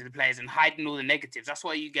positives of the players and hiding all the negatives. That's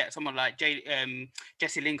why you get someone like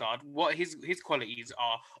Jesse Lingard. What his qualities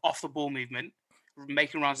are: off the ball movement,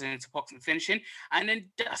 making runs into box and finishing. And then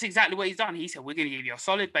that's exactly what he's done. He said, "We're going to give you a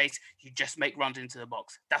solid base. You just make runs into the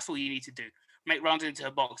box. That's all you need to do. Make runs into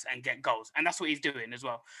the box and get goals." And that's what he's doing as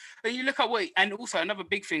well. But you look at and also another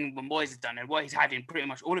big thing when Moyes has done and what he's had in pretty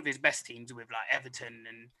much all of his best teams with like Everton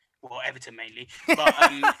Everton mainly, but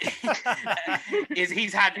is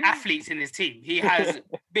he's had athletes in his team. He has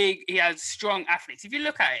strong athletes. If you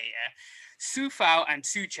look at it, Sufal and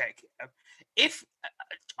Souček, if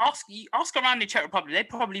ask around the Czech Republic, they've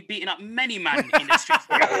probably beaten up many men in the streets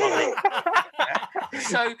of the Republic.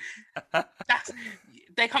 So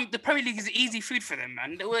the Premier League is easy food for them,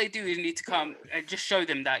 and all they do is need to come and just show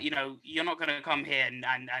them that you're not going to come here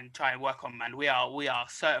and try and work on, man. We are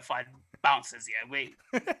certified bouncers.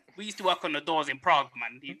 We used to work on the doors in Prague,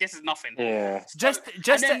 man. This is nothing. Yeah. Just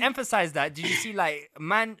to emphasize that, did you see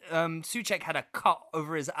Souček had a cut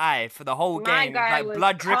over his eye for the whole game, like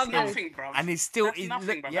blood dripping, nothing, bro. And he's still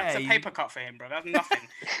nothing, bro. That's a paper cut for him, bro. That's nothing.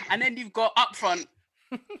 And then you've got up front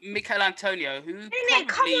Mikel Antonio, who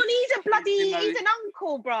come on, he's an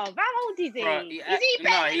uncle, bro. How old is he? Bro, is he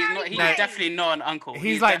better than he's definitely not an uncle.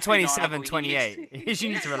 He's like 27, 28. You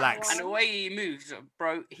need to relax. And the way he moves,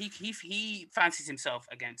 bro, he fancies himself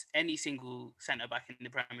against any single centre back in the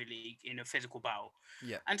Premier League in a physical battle.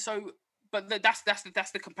 Yeah. And so, but that's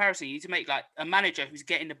the comparison you need to make. Like a manager who's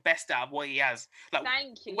getting the best out of what he has. Like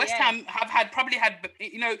Thank you. West Ham probably had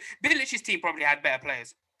Bilic's team probably had better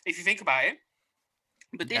players if you think about it.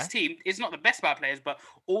 But this team is not the best bad players, but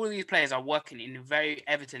all of these players are working in a very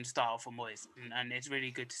Everton style for Moyes, and it's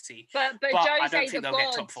really good to see. But I don't think they'll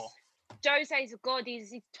get top 4. Jose's a god.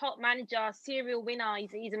 He's top manager, serial winner.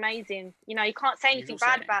 He's amazing. You can't say anything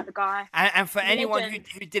bad about the guy. And for anyone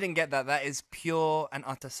who didn't get that is pure and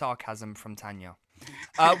utter sarcasm from Tanya.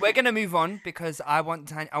 We're gonna move on because I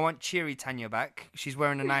want cheery Tanya back. She's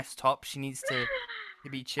wearing a nice top. She needs to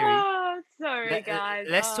be cheery. Oh, sorry, guys.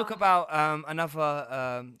 Let's talk about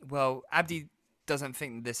another. Well, Abdi doesn't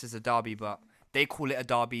think this is a derby, but they call it a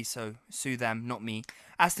derby, so sue them, not me.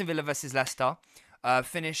 Aston Villa versus Leicester.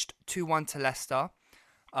 Finished 2-1 to Leicester.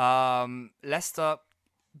 Leicester,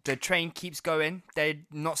 the train keeps going. They're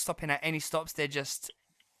not stopping at any stops. They're just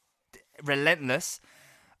relentless.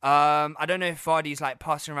 I don't know if Vardy's like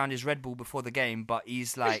passing around his Red Bull before the game, but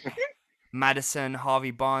he's like Maddison,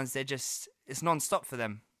 Harvey Barnes. It's non-stop for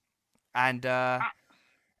them. And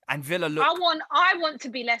Villa look. I want to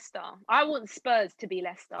be Leicester. I want Spurs to be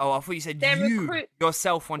Leicester. Oh, I thought you said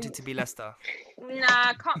yourself wanted to be Leicester.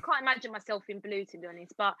 Nah, can't imagine myself in blue, to be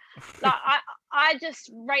honest. But like I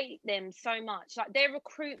just rate them so much. Like their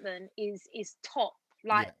recruitment is top.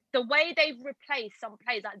 Like the way they've replaced some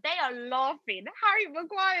players, like they are laughing. Harry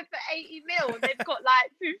Maguire for 80 mil. They've got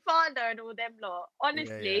like Fofana and all them lot.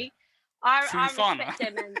 Honestly, I respect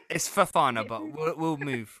them. It's Fofana, but we'll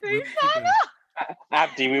move. Fofana.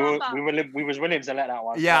 Abdi, we was willing to let that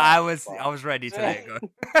one. Yeah, I was ready to let it go.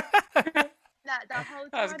 that the whole time.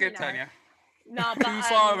 That was good, you know. Tanya. No, but Too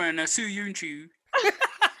far and a Su Yun Chu.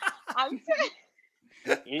 I'm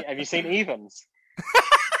Have you seen Evans?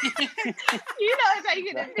 you know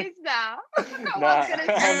taking the piss now. Nah.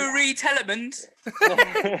 Yuri Telemans.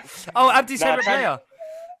 Oh, Abdi's Nah, favorite player.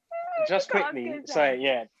 Just God, quickly, good sorry,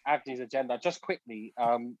 yeah, Abdi's agenda. Just quickly,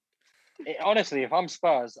 honestly, if I'm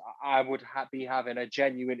Spurs, I would be having a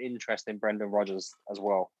genuine interest in Brendan Rodgers as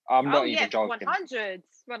well. I'm not even joking. 100.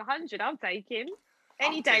 I'll take him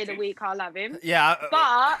any day of the week. I'll have him. Yeah.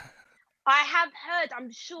 But I have heard,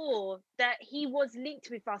 I'm sure that he was linked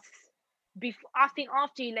with us before. I think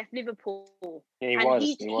after he left Liverpool. Yeah,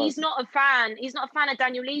 He's not a fan. He's not a fan of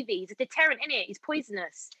Daniel Levy. He's a deterrent, innit? He's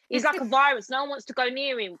poisonous. He's like a virus. No one wants to go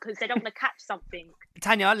near him because they don't want to catch something.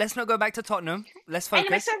 Tanya, let's not go back to Tottenham. Let's focus.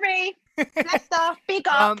 Anyway, sorry. Leicester, big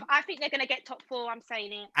up. I think they're going to get top 4. I'm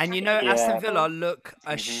saying it. And you know, Aston Villa look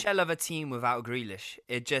a shell of a team without Grealish.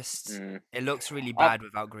 It just it looks really bad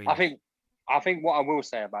without Grealish. I think what I will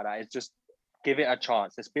say about that is just give it a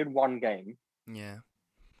chance. It's been one game. Yeah.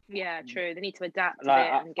 Yeah, true. They need to adapt.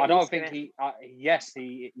 I don't think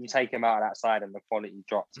you take him out of that side and the quality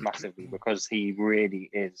drops massively because he really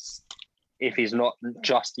is. If he's not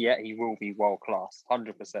just yet, he will be world class,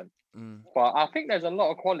 100%. But I think there's a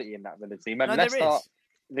lot of quality in that Villa team. And Leicester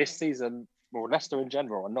this season, well, Leicester in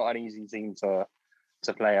general, are not an easy team to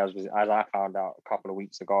play as I found out a couple of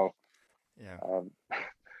weeks ago. Yeah.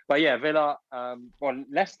 But yeah, Villa. Well,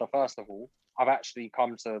 Leicester first of all, I've actually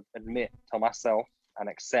come to admit to myself and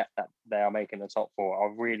accept that they are making the top 4.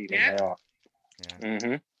 I really think they are.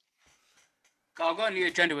 Yeah. I've got a new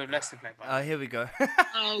agenda with Leicester play. Here we go.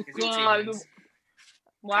 Oh, God.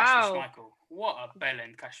 Wow. Schmeichel. What a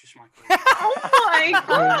bellend, Kasper Schmeichel. Oh, my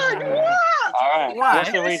God. What? All right.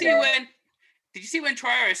 Did you see when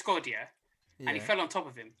Traore scored, and he fell on top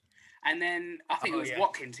of him? And then I think it was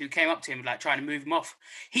Watkins who came up to him, like trying to move him off.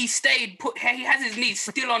 He stayed, he has his knees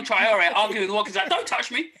still on Traore, arguing with Watkins, like, don't touch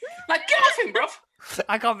me. Like, get off him, bruv.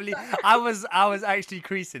 I can't believe I was actually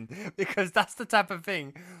creasing because that's the type of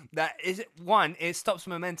thing that is one. It stops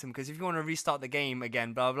momentum because if you want to restart the game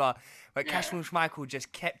again, blah blah. But Kasper Schmeichel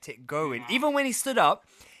just kept it going. Even when he stood up,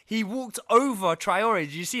 he walked over Traore.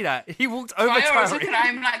 Did you see that? He walked over Traore. I was looking at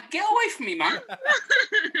him like, get away from me, man.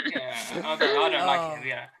 I don't like him.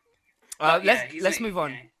 Yeah. Let's move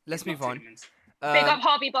on. Let's move on. Big up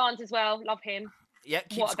Harvey Barnes as well. Love him. Yeah,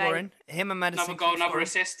 keep scoring. Him and Maddison. Another goal, another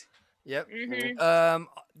assist. Yep.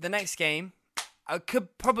 The next game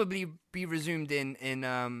could probably be resumed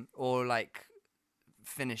in or like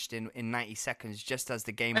finished in 90 seconds, just as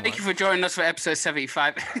the game was. Thank you for joining us for episode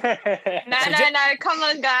 75. No, come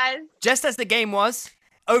on, guys. Just as the game was,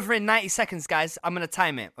 over in 90 seconds, guys. I'm going to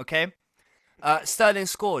time it, okay? Sterling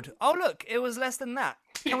scored. Oh, look, it was less than that.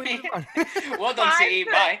 Can we move on? Well done, City.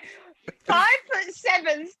 Bye.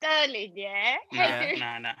 5'7" Sterling, yeah?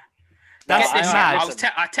 No. That's mad.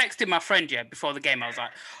 I texted my friend before the game. I was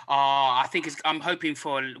like, I think I'm hoping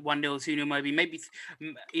for 1-0, 2-0, maybe.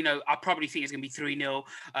 I probably think it's gonna be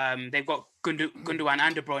 3-0. They've got Gundogan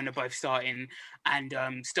and De Bruyne both starting, and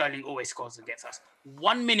Sterling always scores against us.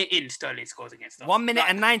 1 minute in, Sterling scores against us. 1 minute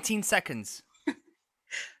and 19 seconds.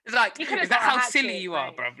 It's like, is that how silly you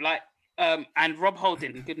are, bruv? Like, and Rob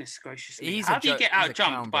Holding, goodness gracious, how do you get out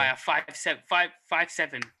jumped by a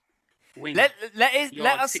 5'7" wing?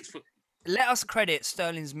 Let us credit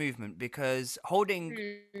Sterling's movement because Holding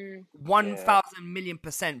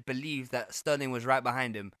 1,000,000,000% believed that Sterling was right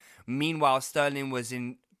behind him. Meanwhile, Sterling was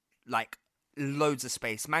in like loads of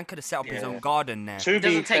space. Man could have set up his own garden there. It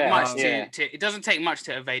doesn't take much it doesn't take much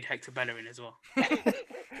to evade Hector Bellerin as well.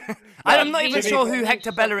 I'm not even sure who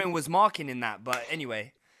Hector Bellerin was marking in that, but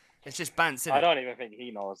anyway, it's just bants. I don't even think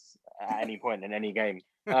he knows at any point in any game.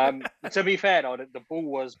 To be fair though, the ball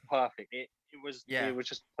was perfect. It was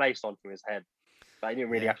just placed onto his head. So he didn't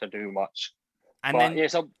really have to do much.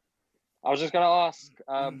 So I was just gonna ask.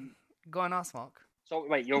 Go on, ask Mark. So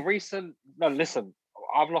wait, your recent? No, listen.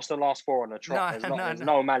 I've lost the last 4 on the trot. There's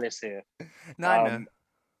no malice here. No.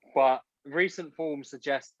 But recent form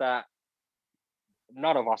suggests that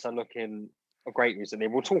none of us are looking great recently.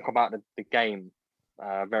 We'll talk about the game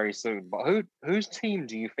very soon. But whose team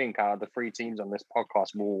do you think out of the 3 teams on this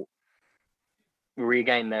podcast will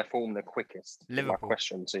regain their form the quickest? Liverpool. My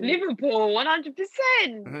question to you. Liverpool,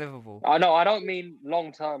 100%. Liverpool. I know. I don't mean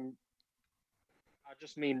long term. I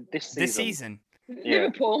just mean this season. This season. Yeah.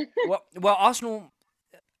 Liverpool. Well, Arsenal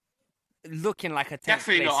looking like a 10th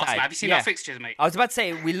definitely not side. Arsenal. Have you seen our fixtures, mate? I was about to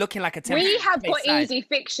say we're looking like a 10th. We have got side. easy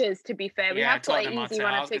fixtures. To be fair, we have got an easy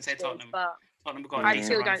run of fixtures, but Tottenham got I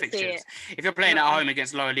still don't see it. If you're playing at home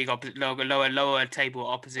against lower table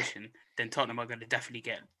opposition, then Tottenham are going to definitely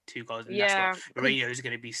get 2 goals. And Yeah. that's what Mourinho is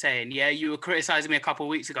going to be saying. Yeah, you were criticising me a couple of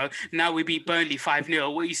weeks ago. Now we beat Burnley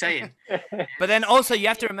 5-0. What are you saying? But then also you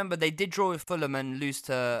have to remember they did draw with Fulham and lose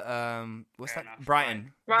to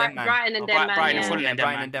Brighton. Brighton and Denman. Brighton and Yeah. Fulham. Yeah,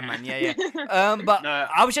 Brighton and Denman. Yeah. But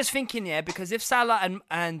I was just thinking, because if Salah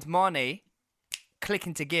and Mane click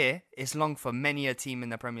into gear, it's long for many a team in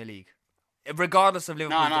the Premier League, regardless of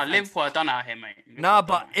Liverpool. No, Liverpool are done out here, mate. No,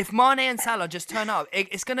 but if Mane and Salah just turn up,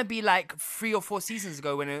 it's gonna be like 3 or 4 seasons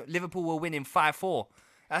ago when Liverpool were winning 5-4.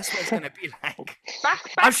 That's what it's gonna be like.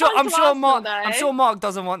 I'm sure Mark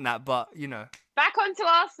doesn't want that, but Back onto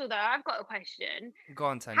Arsenal though, I've got a question. Go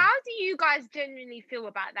on, Tony. How do you guys genuinely feel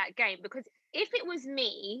about that game? Because if it was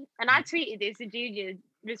me, and I tweeted this, and Junior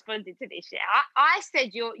responded to this, I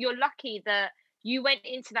said you're lucky that you went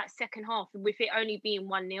into that second half with it only being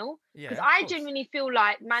 1-0. Because I genuinely feel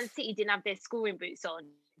like Man City didn't have their scoring boots on.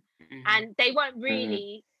 And they weren't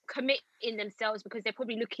really committing themselves because they're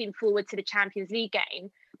probably looking forward to the Champions League game.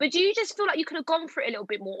 But do you just feel like you could have gone for it a little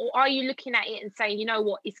bit more? Or are you looking at it and saying, you know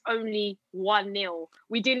what, it's only 1-0.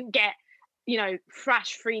 We didn't get,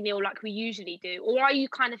 thrash 3-0 like we usually do. Or are you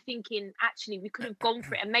kind of thinking, actually, we could have gone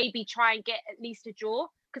for it and maybe try and get at least a draw?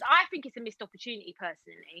 Because I think it's a missed opportunity,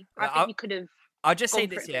 personally. I think you could have... I'll just say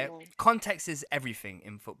this, context is everything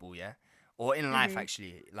in football, or in life,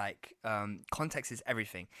 actually. Like, context is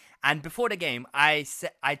everything. And before the game, I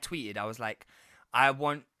tweeted, I was like, I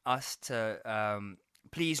want us to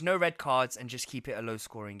please no red cards and just keep it a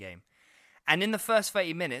low-scoring game. And in the first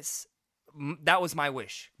 30 minutes, that was my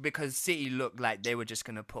wish, because City looked like they were just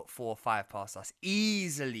going to put 4 or 5 past us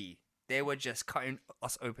easily. They were just cutting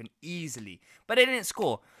us open easily, but they didn't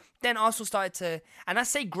score. Then Arsenal started to, and I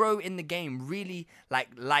say grow in the game really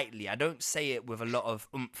lightly. I don't say it with a lot of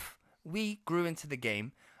oomph. We grew into the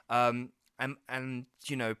game, and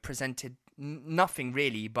presented nothing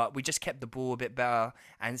really, but we just kept the ball a bit better,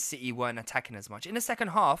 and City weren't attacking as much. In the second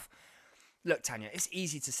half, look, Tanya, it's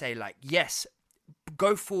easy to say yes,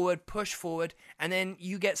 go forward, push forward, and then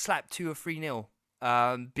you get slapped 2 or 3-0.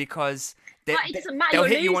 Because they'll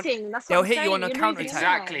hit you on a counter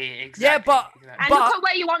attack. Exactly. Yeah, but look at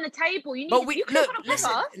where you are on the table.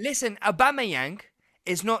 Listen. Aubameyang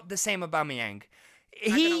is not the same Aubameyang.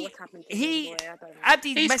 He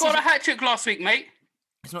scored a hat trick last week, mate.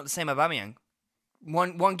 It's not the same Aubameyang.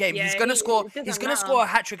 One game. He's gonna score a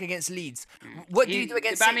hat trick against Leeds. What do you do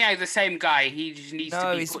against Aubameyang is the same guy. He just needs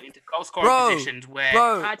to be put into goal scoring positions where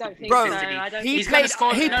I don't think so. He's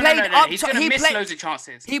gonna miss loads of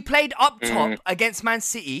chances. He played up top against Man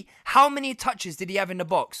City. How many touches did he have in the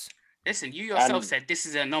box? Listen, you yourself said this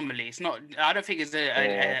is an anomaly. It's not. I don't think it's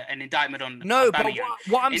an indictment on. No, Aubameyang.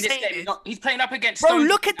 but what I'm saying is, he's playing up against. Bro,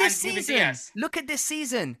 look at this season. Look at this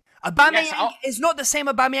season. Aubameyang is not the same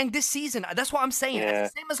Aubameyang this season. That's what I'm saying. Yeah.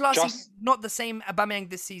 It's the same as last season, not the same Aubameyang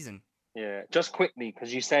this season. Yeah, just quickly,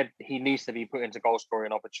 because you said he needs to be put into goal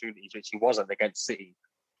scoring opportunities, which he wasn't against City,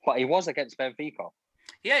 but he was against Benfica.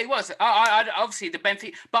 Yeah, he was. I obviously the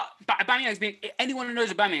Benfica, but Aubameyang's been. Anyone who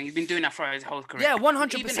knows Aubameyang, he's been doing that for his whole career. Yeah,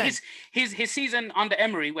 100%. Even his season under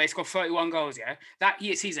Emery, where he scored 31 goals. Yeah, that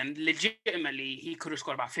year season, legitimately, he could have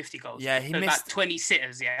scored about 50 goals. Yeah, he missed about 20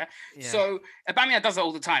 sitters. Yeah. So Aubameyang does it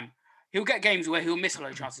all the time. He'll get games where he'll miss a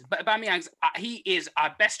lot of chances, but Aubameyang's he is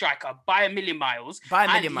our best striker by a million miles.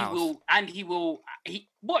 What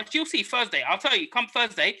you'll see Thursday. I'll tell you, come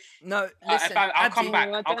Thursday. No, listen, I'll come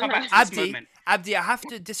back to this moment. Abdi, I have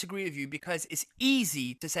to disagree with you because it's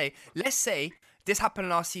easy to say. Let's say this happened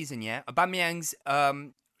last season. Yeah, Aubameyang's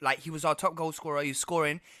he was our top goal scorer. He was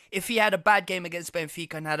scoring. If he had a bad game against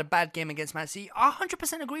Benfica and had a bad game against Man City, I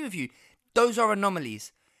 100% agree with you. Those are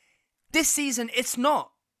anomalies. This season, it's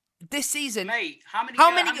not. This season, mate, how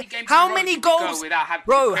many goals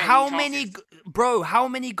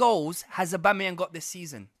has Aubameyang got this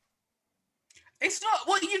season? It's not.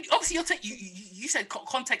 Well, you said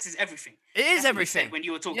context is everything. It is everything. When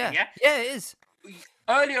you were talking, yeah, it is.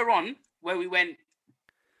 Earlier on, where we went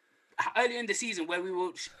earlier in the season, where we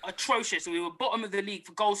were atrocious and we were bottom of the league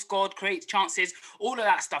for goals scored, create chances, all of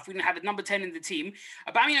that stuff. We didn't have the number 10 in the team.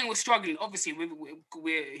 Aubameyang was struggling. Obviously,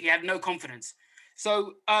 he had no confidence.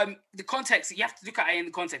 So the context, you have to look at it in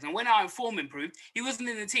the context. And when our form improved, he wasn't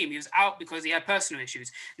in the team. He was out because he had personal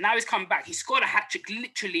issues. Now he's come back. He scored a hat-trick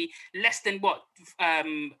literally less than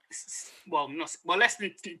less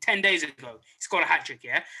than 10 days ago. He scored a hat-trick,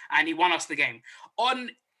 yeah? And he won us the game.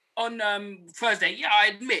 On Thursday, yeah, I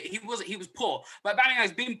admit he was poor, but Aubameyang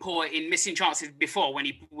has been poor in missing chances before. When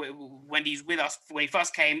he's with us, when he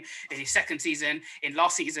first came in his second season, in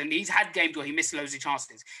last season, he's had games where he missed loads of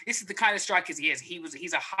chances. This is the kind of strikers he is.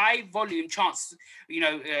 He's a high volume chance,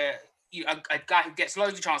 a guy who gets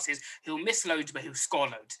loads of chances. He'll miss loads, but he'll score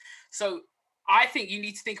loads. So I think you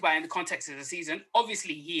need to think about it in the context of the season.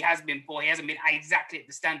 Obviously, he has been poor. He hasn't been exactly at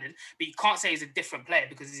the standard, but you can't say he's a different player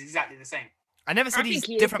because he's exactly the same. I never said he's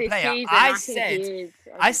a different player.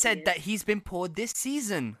 I said that he's been poor this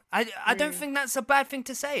season. I don't think that's a bad thing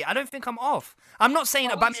to say. I don't think I'm off. I'm not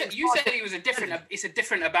saying Aubameyang. You said he was a different. It's a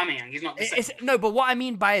different Aubameyang. He's not the same. No, but what I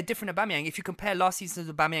mean by a different Aubameyang, if you compare last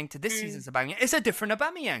season's Aubameyang to this season's Aubameyang, it's a different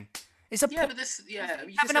Aubameyang. It's a but you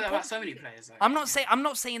can say that about so many players. Though. I'm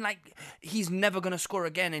not saying like he's never gonna score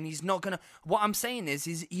again, and he's not gonna. What I'm saying is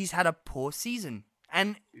he's had a poor season,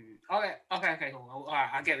 and okay, cool. All right,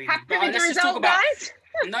 I get what you mean. Happy with the result, guys.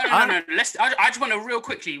 No. I just want to real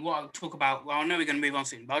quickly talk about. Well, I know we're going to move on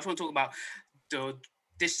soon, but I just want to talk about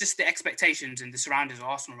the expectations and the surroundings of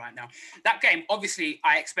Arsenal right now. That game, obviously,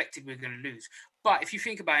 I expected we were going to lose. But if you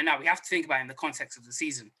think about it now, we have to think about it in the context of the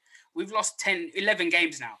season. We've lost 11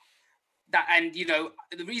 games now.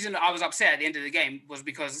 The reason I was upset at the end of the game was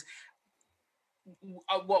because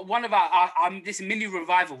one of our this mini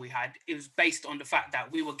revival we had, it was based on the fact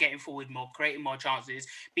that we were getting forward more, creating more chances,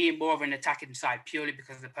 being more of an attacking side purely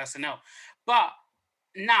because of the personnel. But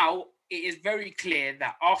now it is very clear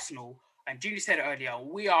that Arsenal, and Junior said it earlier,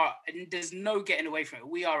 there's no getting away from it.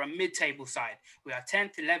 We are a mid-table side. We are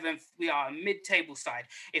 10th, 11th. We are a mid-table side.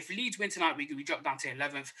 If Leeds win tonight, we drop down to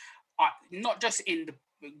 11th. Not just in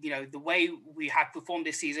the way we have performed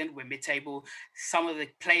this season, we're mid-table. Some of the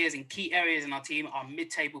players in key areas in our team are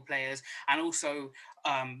mid-table players, and also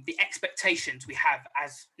the expectations we have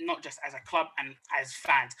as not just as a club and as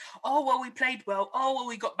fans. Oh, well, we played well. Oh, well,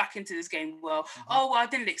 we got back into this game well. Oh, well, I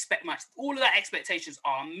didn't expect much. All of that expectations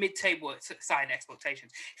are mid-table side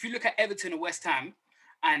expectations. If you look at Everton and West Ham,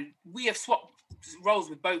 and we have swapped roles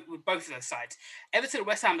with both of those sides. Everton and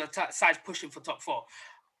West Ham are sides pushing for top four.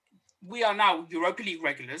 We are now Europa League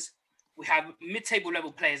regulars. We have mid-table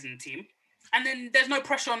level players in the team. And then there's no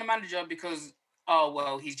pressure on the manager because,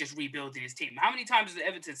 he's just rebuilding his team. How many times did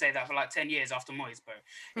Everton say that for like 10 years after Moyes, bro?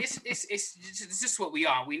 It's just what we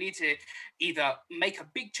are. We need to either make a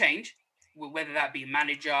big change, whether that be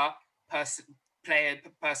manager, player,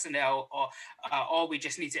 personnel, or we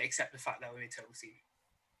just need to accept the fact that we're a mid-table team.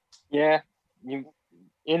 Yeah,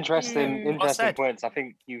 interesting points. I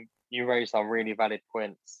think you raised some really valid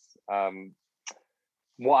points.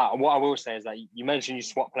 What I will say is that you mentioned you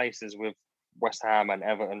swap places with West Ham and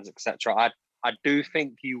Everton, etc. I do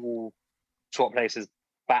think you will swap places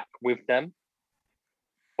back with them,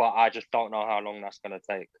 but I just don't know how long that's going to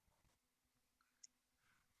take.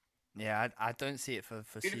 Yeah, I don't see it for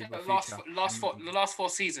foreseeable future. The last four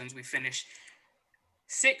seasons we finished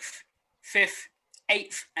 6th, 5th,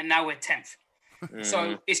 8th, and now we're 10th.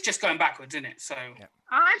 So it's just going backwards, isn't it? So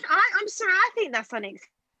I'm sorry, I think that's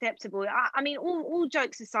unacceptable. I mean, all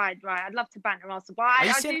jokes aside, right? I'd love to banter Arsenal, but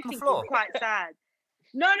I do think it's quite sad.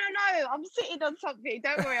 No. I'm sitting on something.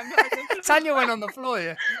 Don't worry, I'm not on the floor. Tanya went on the floor.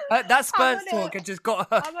 Yeah. That Spurs talk and just got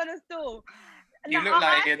her. I'm on a stool. You look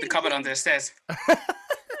like you had the cupboard under the stairs.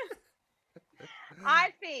 I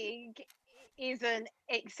think it isn't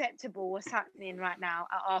acceptable what's happening right now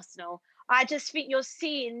at Arsenal. I just think you're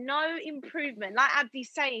seeing no improvement. Like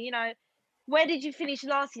Abdi's saying, where did you finish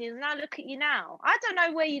last season? Now look at you now. I don't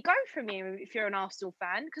know where you go from here if you're an Arsenal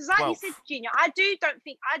fan. Because like you said, Junior, I do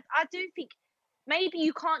think maybe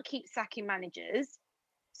you can't keep sacking managers.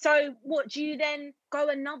 So what, do you then go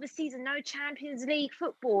another season, no Champions League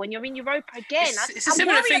football, and you're in Europa again? It's a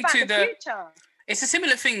similar thing to the future. It's a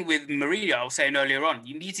similar thing with Mourinho, I was saying earlier on.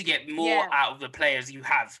 You need to get more out of the players you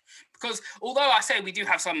have. Because although I say we do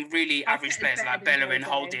have some really average players like Bellerin,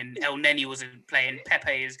 Holding, El Neni wasn't playing,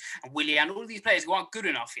 Pepe is, and Willian, all of these players who aren't good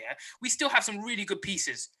enough, we still have some really good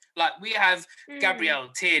pieces. Like we have Gabriel,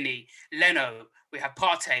 Tierney, Leno, we have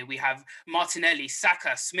Partey, we have Martinelli,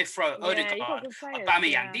 Saka, Smith-Rowe, Odegaard,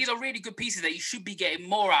 Aubameyang. These are really good pieces that you should be getting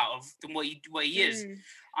more out of than what he is.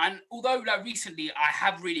 And although recently I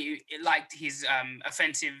have really liked his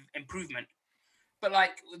offensive improvement, but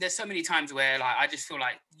there's so many times where I just feel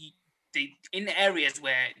like in the areas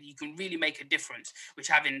where you can really make a difference, which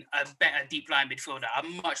having a better deep line midfielder, a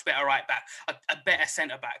much better right back, a better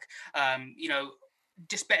centre back,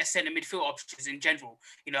 just better centre midfield options in general,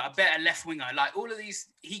 a better left winger, all of these,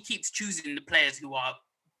 he keeps choosing the players who are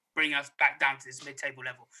bringing us back down to this mid-table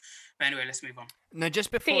level. But anyway, let's move on. No,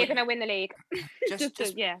 just before... I think you're going to win the league. Just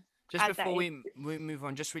before we move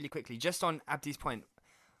on, just really quickly, just on Abdi's point,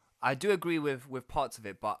 I do agree with parts of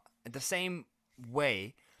it, but in the same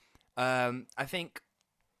way, I think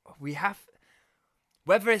we have,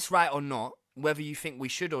 whether it's right or not, whether you think we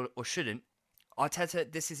should or shouldn't,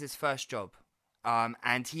 Arteta, this is his first job.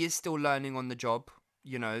 And he is still learning on the job.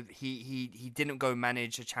 You know, he didn't go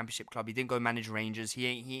manage a championship club. He didn't go manage Rangers.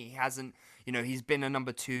 He hasn't. You know, he's been a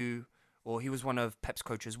number 2, or he was one of Pep's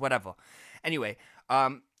coaches, whatever. Anyway,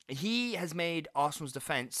 he has made Arsenal's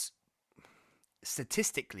defense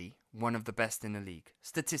statistically one of the best in the league.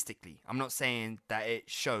 Statistically, I'm not saying that it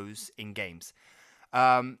shows in games.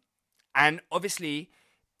 And obviously,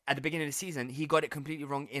 at the beginning of the season, he got it completely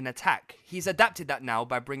wrong in attack. He's adapted that now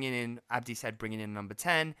by bringing in, Abdi said, bringing in number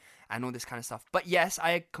 10 and all this kind of stuff. But yes,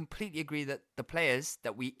 I completely agree that the players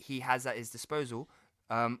that he has at his disposal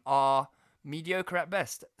are mediocre at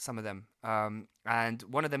best, some of them. And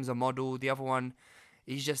one of them's a model. The other one,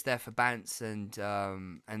 he's just there for bants,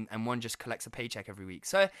 and one just collects a paycheck every week.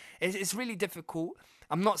 So it's really difficult.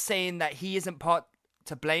 I'm not saying that he isn't part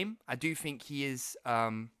to blame. I do think he is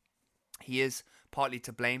partly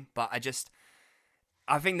to blame, but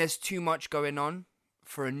I think there's too much going on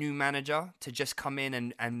for a new manager to just come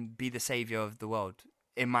in and be the savior of the world,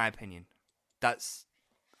 in my opinion. I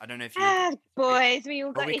don't know if you... boys, we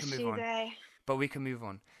all got issues there. But we can move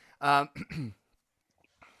on.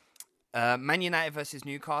 Man United versus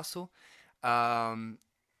Newcastle. Another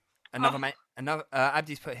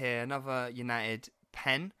Abdi's put here, another United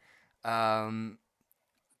pen. I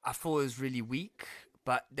thought it was really weak,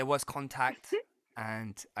 but there was contact,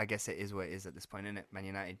 and I guess it is what it is at this point, isn't it? Man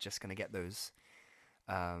United just going to get those.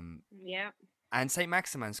 Yeah. And St.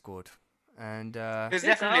 Maximin scored. And there's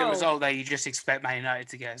definitely a result that you just expect Man United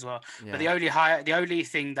to get as well. Yeah. But the only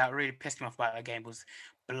thing that really pissed me off about that game was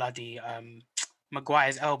bloody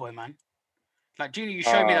Maguire's elbow, man. Like, Junior, you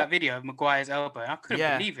showed me that video of Maguire's elbow. I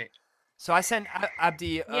couldn't believe it. So I sent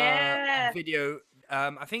Abdi a video.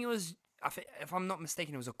 I think it was, if I'm not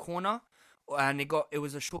mistaken, it was a corner, and it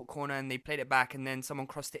was a short corner, and they played it back, and then someone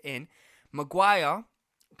crossed it in. Maguire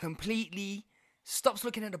completely stops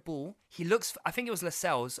looking at the ball. He looks, I think it was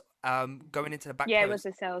Lascelles, going into the back post. Yeah, it was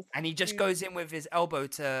Lascelles. And he just goes in with his elbow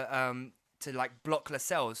to like block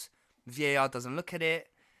Lascelles. VAR doesn't look at it,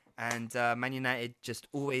 and Man United just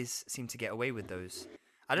always seem to get away with those.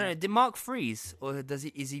 I don't know, did Mark freeze, or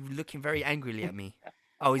is he looking very angrily at me?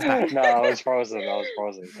 Oh, he's back. No, I was frozen. So.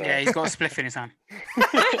 Yeah, he's got a spliff in his hand.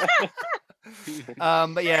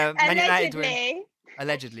 But yeah, Man United Allegedly. win.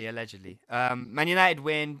 Allegedly. Man United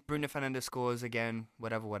win. Bruno Fernandes scores again.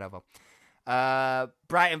 Whatever.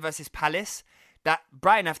 Brighton versus Palace. That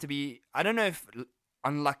Brighton have to be. I don't know if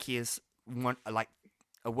unlucky is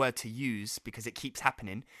a word to use because it keeps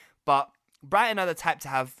happening, but Brighton are the type to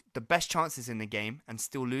have the best chances in the game and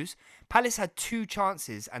still lose. Palace had 2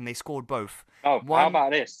 chances and they scored both. Oh, how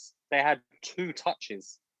about this? They had 2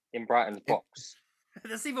 touches in Brighton's box.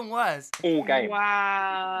 That's even worse. All game.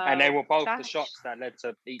 Wow. And they were both the shots that led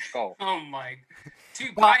to each goal. Oh my.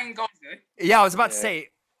 2 Brighton goals, though. Yeah, I was about to say,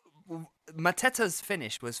 Mateta's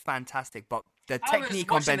finish was fantastic, but the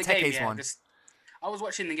technique on Benteke's one. I was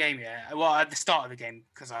watching the game, well, at the start of the game,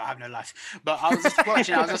 because I have no life. But I was just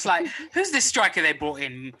watching, I was just like, who's this striker they brought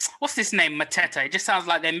in? What's this name, Mateta? It just sounds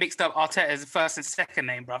like they mixed up Arteta's first and second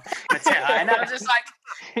name, bro. Mateta. And I was just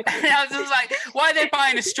like, why are they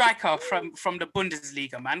buying a striker from the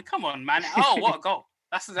Bundesliga, man? Come on, man. Oh, what a goal.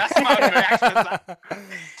 That's my reaction.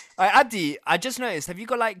 Abdi, I just noticed, have you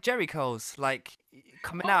got like Jerry curls, like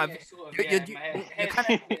coming out?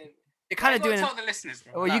 You're kind of doing. Tell the listeners,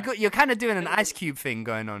 bro. Well, you're kind of doing an Ice Cube thing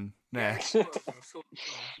going on there. No,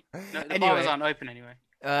 the bars aren't open anyway.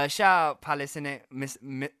 Shout out Palace, innit?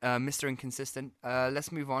 Mr. Inconsistent.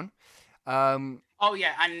 Let's move on. Oh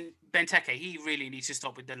yeah, and Benteke, he really needs to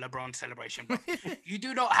stop with the LeBron celebration, bro. You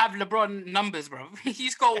do not have LeBron numbers, bro.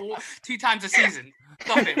 He's got 2 times a season.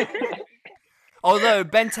 Stop it, bro. Although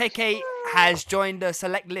Benteke has joined the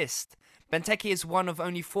select list, Benteke is one of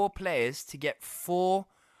only 4 players to get 4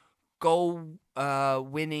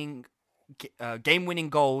 game-winning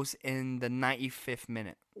goals in the 95th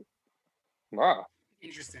minute. Wow.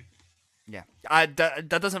 Interesting. Yeah. That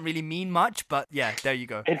doesn't really mean much, but yeah, there you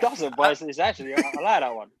go. It doesn't, but it's actually, I like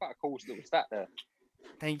that one. Quite a cool little stat there.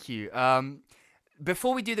 Thank you.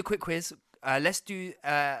 Before we do the quick quiz, let's do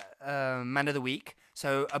Man of the Week.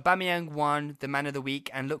 So Aubameyang won the Man of the Week,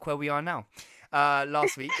 and look where we are now.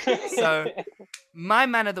 Last week. So my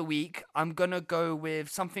Man of the Week, I'm going to go with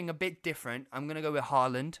something a bit different. I'm going to go with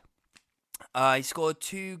Haaland. He scored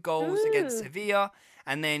 2 goals against Sevilla,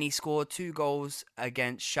 and then he scored 2 goals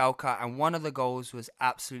against Schalke, and one of the goals was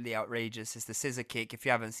absolutely outrageous. It's the scissor kick. If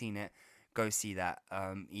you haven't seen it, go see that.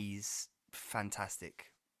 He's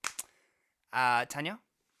fantastic. Tanya?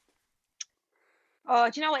 Oh,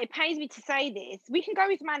 do you know what? It pains me to say this. We can go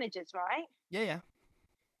with managers, right? Yeah.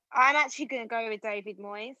 I'm actually going to go with David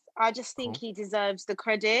Moyes. I just think he deserves the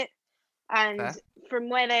credit. And Fair. from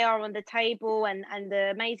where they are on the table and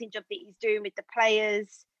the amazing job that he's doing with the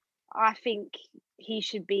players, I think he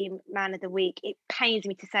should be man of the week. It pains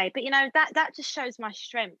me to say, but that just shows my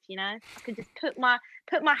strength. I can just put my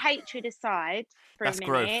hatred aside for That's a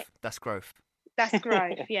growth. minute. That's growth. That's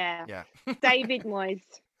growth. Yeah. Yeah. David Moyes,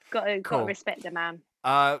 got to Cool. respect the man.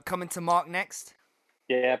 Coming to Mark next.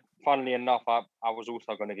 Yeah, funnily enough, I was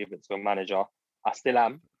also going to give it to a manager. I still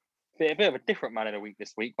am. A bit of a different man of the week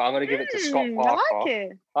this week, but I'm going to give it to Scott Parker. I like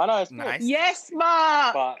it. I know it's Nice. good. Yes,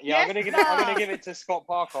 Mark. But yeah, Yes, I'm going to give it to Scott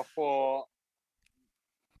Parker for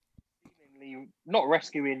seemingly not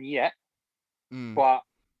rescuing yet, but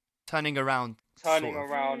turning around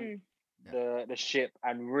the ship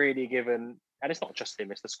and really giving, and it's not just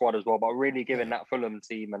him, it's the squad as well, but really giving that Fulham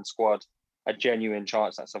team and squad a genuine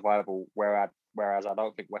chance at survival. Whereas I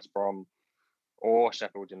don't think West Brom or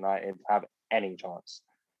Sheffield United have any chance.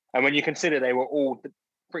 And when you consider they were all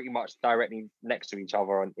pretty much directly next to each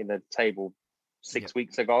other in the table 6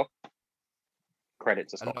 weeks ago, credit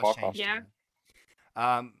to Scott Parker. Yeah.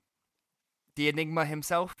 The Enigma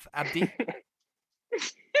himself, Abdi.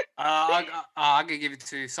 I'm going to give it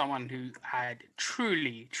to someone who had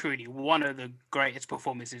truly one of the greatest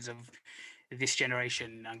performances of this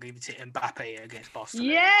generation. I'm going to give it to Mbappe against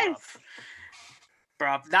Barcelona. Yes!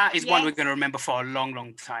 Bruv, that is one we're going to remember for a long,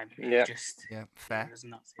 long time. Yeah. Fair. It was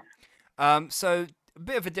nuts, So a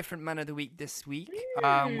bit of a different man of the week this week.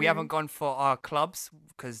 We haven't gone for our clubs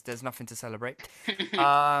because there's nothing to celebrate.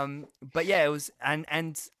 But yeah, it was and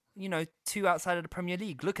two outside of the Premier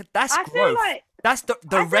League. Look at that's I growth. feel like That's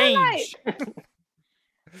the range.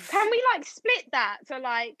 Can we split that? So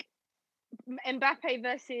Mbappe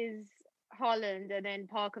versus Haaland and then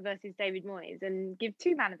Parker versus David Moyes and give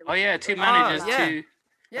two man of the week. Oh yeah, two managers. yeah. Two.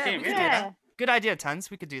 Yeah, we could do that. Good idea, Tans.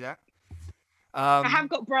 We could do that. I have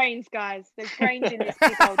got brains, guys. There's brains in this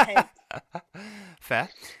big old head. Fair.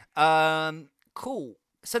 Cool.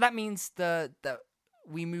 So that means that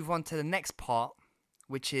we move on to the next part,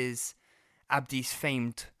 which is Abdi's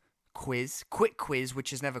famed quick quiz,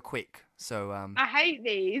 which is never quick. So I hate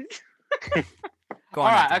these. Go on. All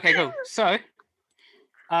right. Abdi. Okay. Cool. So,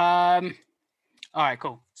 all right.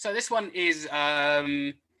 Cool. So this one is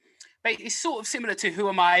it's sort of similar to Who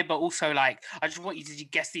Am I, but also I just want you to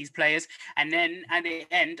guess these players, and then at the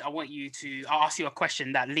end, I'll ask you a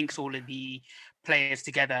question that links all of the players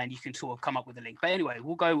together, and you can sort of come up with a link. But anyway,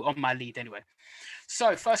 we'll go on my lead anyway.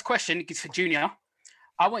 So first question is for Junior.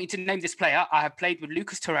 I want you to name this player. I have played with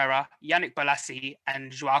Lucas Torreira, Yannick Bolasie,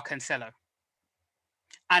 and Joao Cancelo.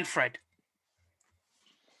 And Fred.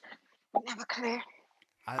 Never clear.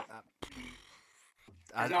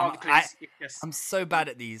 I'm so bad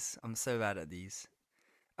at these.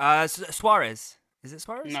 Suarez. Is it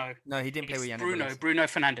Suarez? No, he didn't play with Yannick. Bruno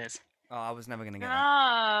Fernandes. Oh, I was never gonna get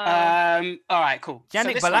that. All right, cool.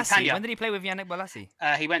 Yannick So Bolasie. Tanya, When did he play with Yannick Bolasie?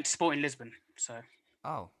 he went to Sporting Lisbon. So.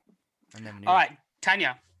 Oh, I never knew. All right,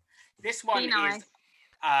 Tanya. This one nice. is.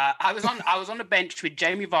 I was on the bench with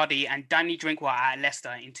Jamie Vardy and Danny Drinkwater at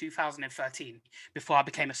Leicester in 2013 before I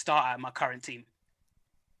became a starter at my current team.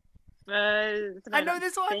 I know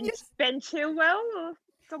this one. Ben Chilwell or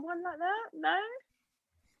someone like that.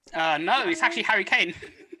 No. No, it's actually Harry Kane.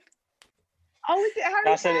 Oh, is it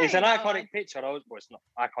Harry Kane? It's an iconic picture. Well, it's not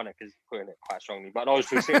iconic, is putting it quite strongly. But those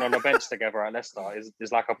two sitting on the bench together at Leicester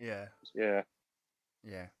is like a yeah.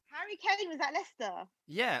 Harry Kane was at Leicester.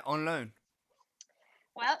 Yeah, on loan.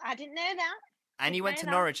 Well, I didn't know that. And he went to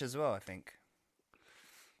Norwich as well, I think.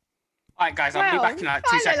 All right, guys, I'll be back in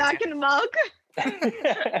 2 seconds. I like a mug.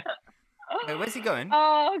 Wait, where's he going?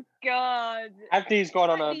 Oh God. Abdi's gone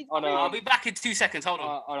on a. I'll be back in 2 seconds. Hold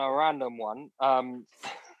on. On a random one. How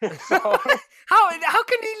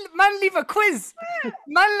can man leave a quiz?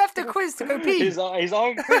 Man left a quiz to go pee. His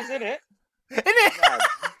own quiz, innit?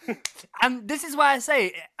 And this is why I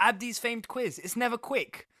say Abdi's famed quiz. It's never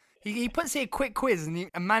quick. He puts here quick quiz and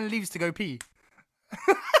a man leaves to go pee.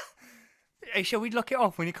 Hey, shall we lock it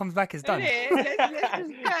off when he comes back? It's done. Let's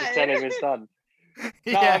just Tell him it's done.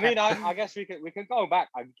 No, I mean, I guess we can go back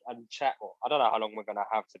and chat. Well, I don't know how long we're gonna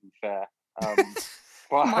have, to be fair.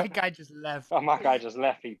 But my guy just left. My guy just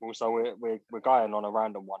left, people. So we're going on a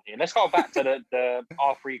random one here. Let's go back to the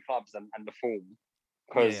our three clubs and the form,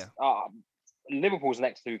 because Liverpool's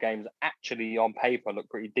next two games actually on paper look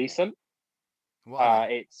pretty decent. Wow.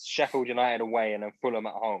 It's Sheffield United away and then Fulham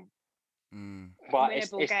at home. But it's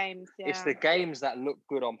games, it's the games that look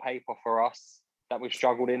good on paper for us that we've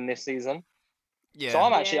struggled in this season. Yeah. So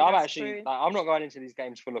I'm actually I'm not going into these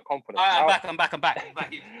games full of confidence. I'm back.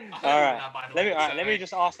 All right. Let me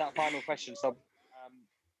just ask that final question. So,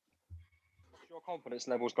 what's your confidence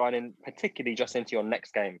levels going in, particularly just into your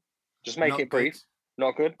next game? Just make Not it brief. good.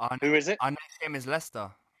 Not good. Our Who is it? Our next game is Leicester.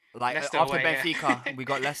 Like Leicester after away, yeah. Benfica, we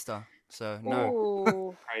got Leicester. So no.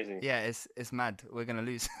 Ooh. Crazy. Yeah, it's mad. We're gonna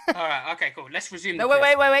lose. All right. Okay. Cool. Let's resume. No, the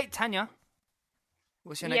quiz. wait, Tanya.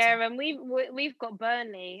 What's your next? Yeah, and we've got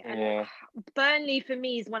Burnley, and Yeah. Burnley for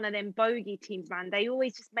me is one of them bogey teams, man. They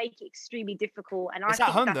always just make it extremely difficult, and It's I at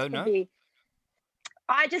think home, that's though, no? probably-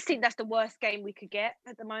 I just think that's the worst game we could get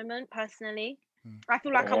at the moment, personally. I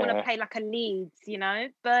feel like I want to Yeah. play like a Leeds,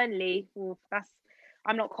 Burnley. Well,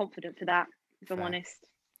 I'm not confident for that, if I'm Fair. honest.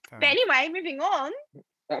 Fair But anyway, moving on.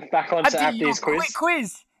 Back on to Abdi, your Abdi's quiz. quick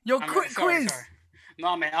quiz. Your quick Sorry. quiz.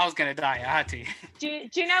 No, man, I was gonna die. I had to. Do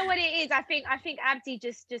you know what it is? I think Abdi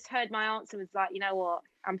just heard my answer, was like, you know what?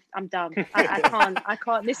 I'm done. I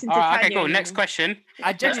can't listen to All right. Okay. Tanya Cool. Next anymore. question. I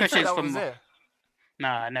Next genuinely question thought is that was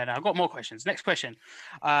from. it. No. I've got more questions. Next question.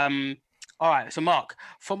 All right. So, Mark,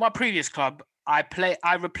 for my previous club, I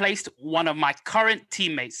replaced one of my current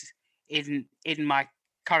teammates in my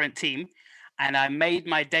current team, and I made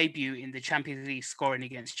my debut in the Champions League scoring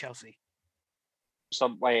against Chelsea.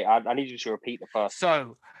 So wait, I need you to repeat the first.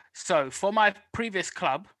 So for my previous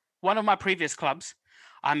club, one of my previous clubs,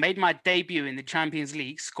 I made my debut in the Champions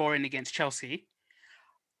League scoring against Chelsea.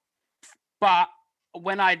 But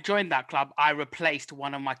when I joined that club, I replaced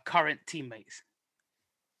one of my current teammates.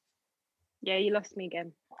 Yeah, you lost me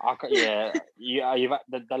again. You've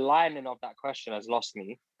the lining of that question has lost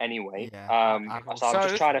me anyway. Yeah, So I'm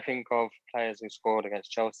just trying to think of players who scored against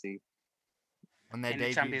Chelsea on their in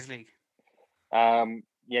debut. the Champions League.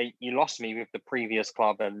 Yeah, you lost me with the previous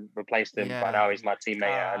club and replaced him, but now he's my teammate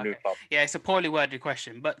at a new club. Yeah, it's a poorly worded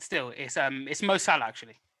question, but still, it's Mo Salah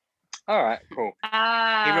actually. All right, cool.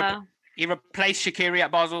 He replaced Shaqiri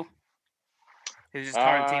at Basel, who's his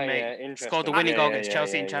current teammate. Scored the winning goal against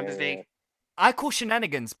Chelsea in Champions League. I call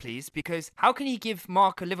shenanigans, please, because how can he give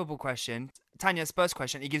Mark a Liverpool question, Tanya a Spurs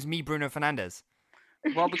question, he gives me Bruno Fernandes?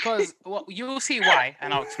 Well, because you'll see why,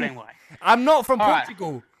 and I'll explain why. I'm not from All right.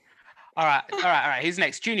 Portugal. All right. Who's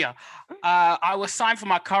next? Junior. I was signed for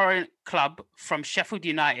my current club from Sheffield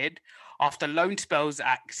United after loan spells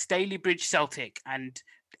at Stalybridge Celtic and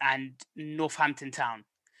Northampton Town.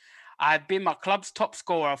 I've been my club's top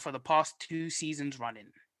scorer for the past 2 seasons running.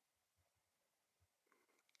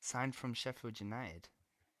 Signed from Sheffield United.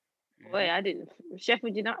 Wait, I didn't.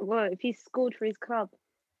 Sheffield United. Well, if he scored for his club,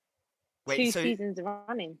 Wait, 2 so- seasons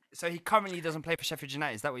running. So he currently doesn't play for Sheffield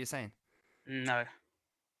United. Is that what you're saying? No.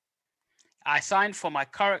 I was signed for my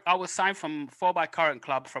current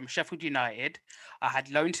club from Sheffield United. I had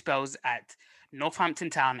loan spells at Northampton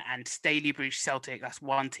Town and Stalybridge Celtic. That's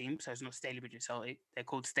one team, so it's not Stalybridge and Celtic. They're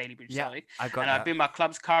called Stalybridge Celtic. I got and that. I've been my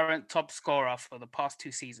club's current top scorer for the past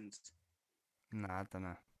 2 seasons. No, I don't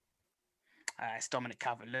know. It's Dominic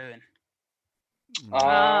Calvert-Lewin.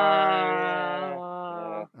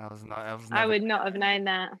 That was not. I would not have known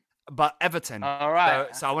that. But Everton. All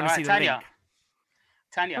right. So I want to see the Tanya. link.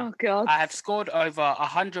 Tanya. Oh, God. I have scored over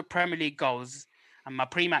 100 Premier League goals, and my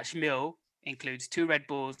pre-match meal includes 2 Red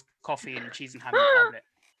Bulls, coffee, and cheese and ham tablet.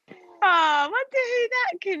 Oh, I wonder who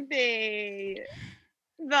that could be.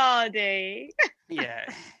 Vardy. Yeah.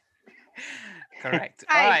 Correct.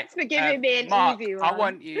 All right. Thanks for giving me an Mark, easy I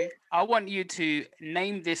one. want you to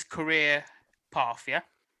name this career path, yeah?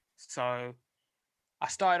 So I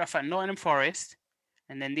started off at Nottingham Forest,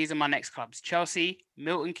 and then these are my next clubs: Chelsea,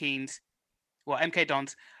 Milton Keynes, MK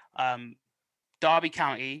Dons, Derby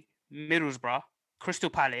County, Middlesbrough, Crystal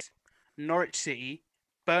Palace, Norwich City,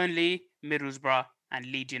 Burnley, Middlesbrough, and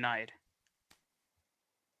Leeds United.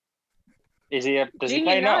 Does he Junior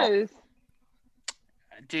play now? knows.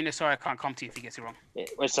 Junior, sorry, I can't come to you if he gets it wrong.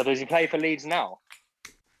 Wait, so does he play for Leeds now?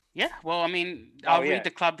 Yeah, well, I mean, I'll yeah. read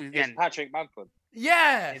the club again. It's Patrick Bamford.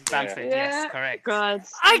 Yeah. It's Bamford, Yeah. yes, correct. God.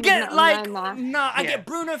 I would get not have known that. I Yeah. get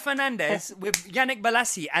Bruno Fernandes with Yannick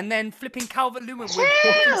Balassi and then flipping Calvert-Lewin with Chill.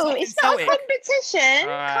 It's not a Celtic. competition.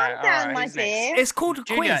 Alright, Calm down, alright, my who's next? dear. It's called a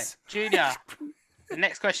Junior, quiz. Junior. The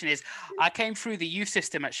next question is: I came through the youth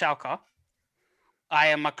system at Schalke. I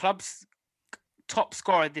am my club's top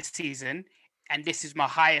scorer this season, and this is my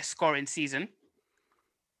highest scoring season.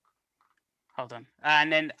 Hold on.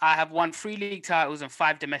 And then I have won 3 league titles and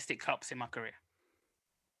 5 domestic cups in my career.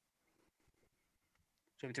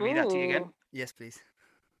 Do you want me to read that to you again? Ooh. Yes, please.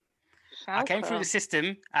 I came through the Schalke.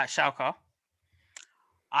 system at Schalke.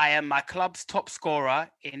 I am my club's top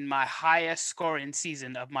scorer in my highest scoring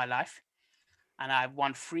season of my life. And I've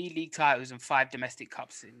won 3 league titles and 5 domestic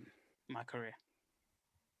cups in my career.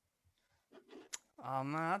 Oh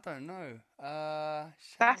man, I don't know.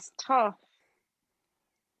 That's tough.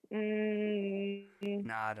 Nah,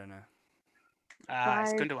 I don't know. It's 5.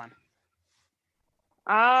 Gundogan.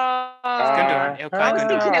 I was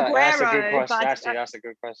thinking Aguero. That's a good question. but Actually, that's a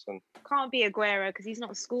good question. Can't be Aguero because he's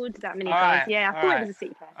not scored that many All goals. right, Yeah, I all thought right, it was a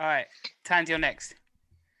CPA. All right, Tans, you're next.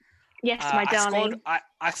 Yes, my darling.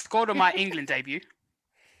 I scored on my England debut.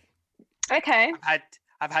 Okay.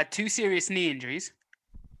 I've had 2 serious knee injuries,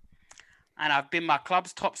 and I've been my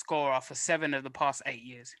club's top scorer for 7 of the past 8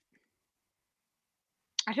 years.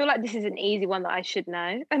 I feel like this is an easy one that I should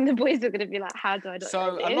know, and the boys are going to be like, "How do I?"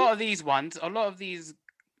 So a lot of these.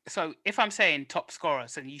 So if I'm saying top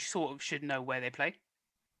scorers, then you sort of should know where they play.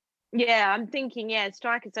 Yeah, I'm thinking. Yeah,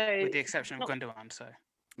 striker. So with the exception of Gundogan. So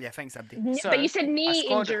yeah, thanks, Abdi. But you said knee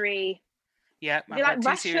injury. Yeah, is it like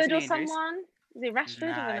Rashford or someone? Is it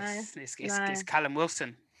Rashford? I don't know. It's Callum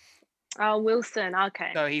Wilson. Oh, Wilson.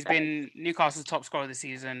 Okay. So he's been Newcastle's top scorer this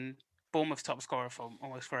season, Bournemouth's top scorer for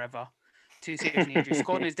almost forever. 2 serious knee injuries.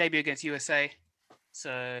 Scored in his debut against USA.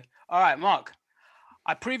 So, all right, Mark.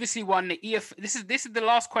 I previously won the EF. This is the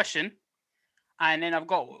last question, and then I've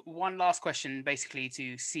got one last question basically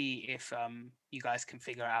to see if you guys can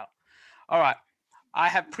figure it out. All right. I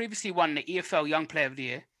have previously won the EFL Young Player of the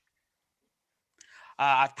Year.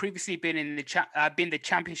 I've previously been I've been the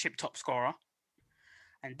championship top scorer,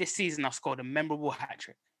 and this season I've scored a memorable hat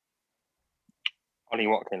trick. Ollie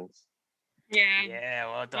Watkins. Yeah,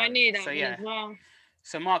 well done. I knew that so, as well.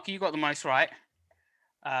 So, Mark, you got the most right.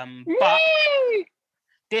 But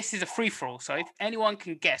this is a free-for-all, so if anyone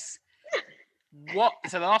can guess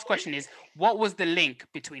so the last question is, what was the link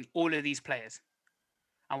between all of these players?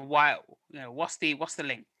 And why, what's the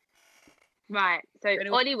link? Right, so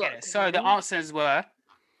Ollie Watkins. So the answers were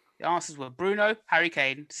Bruno, Harry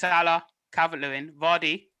Kane, Salah, Calvert-Lewin,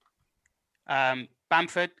 Vardy,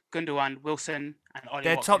 Bamford, Gundogan, Wilson, and Ollie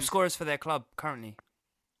They're Watkins. top scorers for their club currently.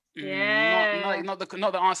 Yeah. Not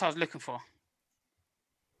the answer I was looking for.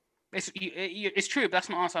 It's true, but that's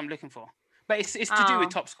not the answer I'm looking for. But it's to do with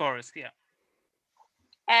top scorers, yeah.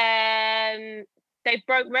 They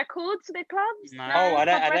broke records for their clubs. No. Oh, are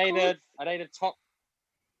they the top?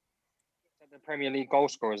 The Premier League goal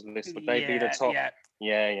scorers list. Would they be the top?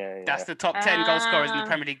 Yeah. That's the top 10 goal scorers in the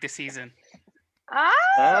Premier League this season. That's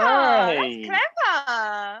clever.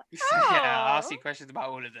 Yeah, I'll ask you questions about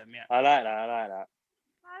all of them. Yeah, I like that. I like that.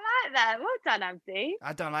 Well done, Abdi.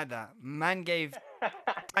 I don't like that. Man gave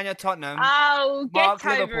Tanya Tottenham. Oh, Mark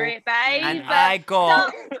get over Liverpool, it, babe. and I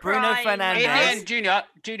got Bruno crying. Fernandes. and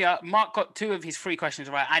Junior, Mark got 2 of his 3 questions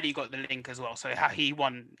right, and he got the link as well. So how he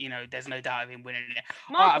won, there's no doubt of him winning it.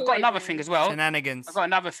 I've got another thing as well. Shenanigans. I've got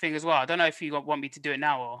another thing as well. I don't know if you want me to do it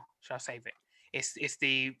now or should I save it? It's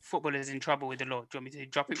the footballers in trouble with the law. Do you want me to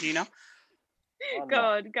drop it for you now?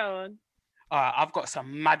 Go on. All right, I've got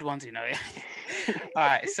some mad ones, All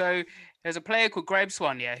right, so there's a player called Graham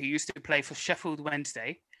Swan, who used to play for Sheffield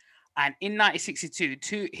Wednesday. And in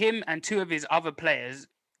 1962, him and 2 of his other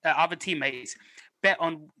teammates, bet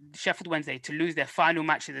on Sheffield Wednesday to lose their final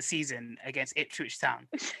match of the season against Ipswich Town.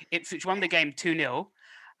 Ipswich won the game 2-0.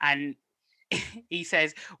 And he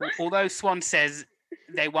says, although Swan says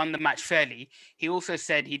they won the match fairly, he also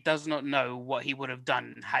said he does not know what he would have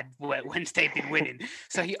done had Wednesday been winning.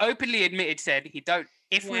 So he openly said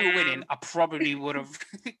if we were winning, I probably would have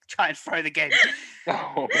tried and throw the game.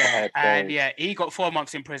 Oh, and he got 4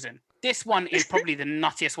 months in prison. This one is probably the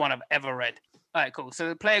nuttiest one I've ever read. All right, cool. So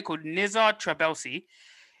the player called Nizar Trabelsi,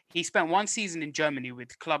 he spent 1 season in Germany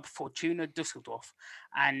with club Fortuna Düsseldorf,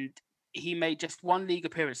 and he made just 1 league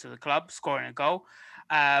appearance for the club, scoring a goal.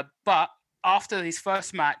 But after his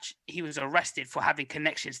first match, he was arrested for having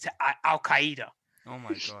connections to Al-Qaeda. Oh my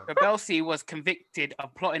God. Trabelsi was convicted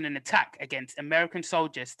of plotting an attack against American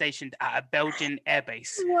soldiers stationed at a Belgian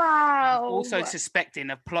airbase. Wow. Also suspecting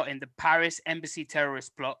of plotting the Paris embassy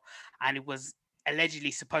terrorist plot, and it was allegedly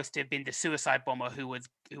supposed to have been the suicide bomber who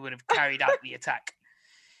would have carried out the attack.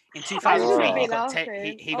 In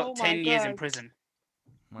 2003, he got 10 years in prison.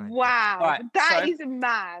 Wow, right, that is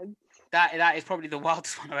mad. That is probably the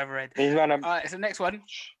wildest one I've ever read. All right, so next one.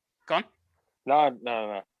 Gone?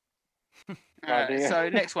 No. So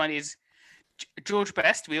next one is George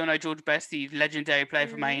Best. We all know George Best, the legendary player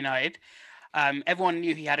for Man United. Everyone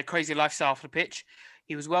knew he had a crazy lifestyle for the pitch.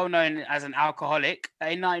 He was well known as an alcoholic.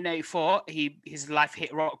 In 1984, his life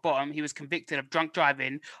hit rock bottom. He was convicted of drunk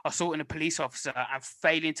driving, assaulting a police officer, and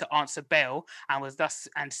failing to answer bail,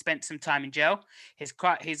 and spent some time in jail. His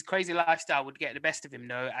crazy lifestyle would get the best of him,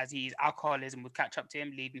 though, as his alcoholism would catch up to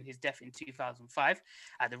him, leading his death in 2005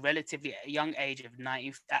 at the relatively young age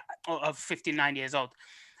of 59 years old.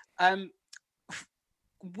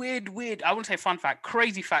 Weird. I wouldn't say fun fact.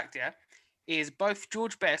 Crazy fact, yeah. Is both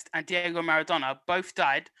George Best and Diego Maradona both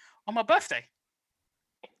died on my birthday.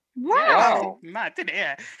 Wow. Yeah, mad, didn't it?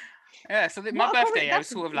 Yeah. Yeah, so my What a birthday coinc- was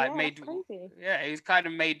sort of like that's made. crazy. Yeah, it was kind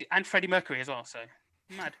of made, and Freddie Mercury as well. So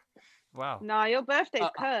mad. Wow. No, your birthday's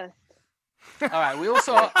cursed. All right, we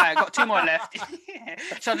also got 2 more left.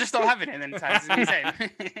 Shall I just stop having it then? Taz? Is what you're saying?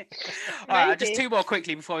 All right, just 2 more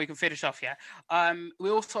quickly before we can finish off. Yeah. We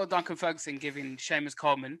also saw Duncan Ferguson giving Seamus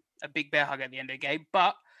Coleman a big bear hug at the end of the game,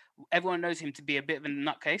 but everyone knows him to be a bit of a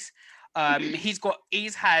nutcase.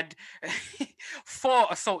 He's had 4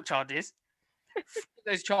 assault charges. 3 of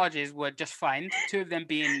those charges were just fined. 2 of them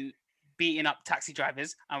being beating up taxi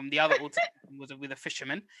drivers. The other was with a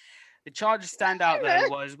fisherman. The charge stand out though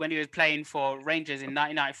was when he was playing for Rangers in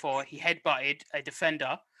 1994, he headbutted a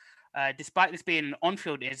defender. Despite this being an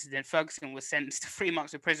on-field incident, Ferguson was sentenced to 3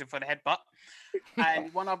 months in prison for the headbutt.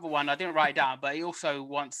 And one other one, I didn't write it down, but he also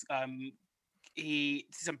once some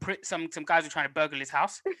guys were trying to burgle his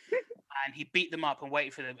house, and he beat them up and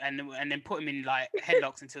waited for them, and then put him in like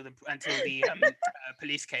headlocks until the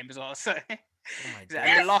police came as well. So,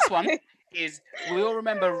 and the last one is, we all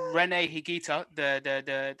remember Rene Higuita,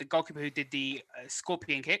 the goalkeeper who did the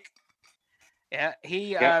scorpion kick. Yeah,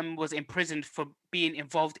 he was imprisoned for being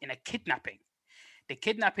involved in a kidnapping. The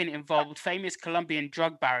kidnapping involved famous Colombian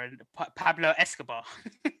drug baron Pablo Escobar.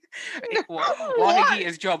 While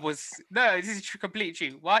Higuita's job was this is completely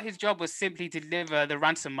true. While his job was simply to deliver the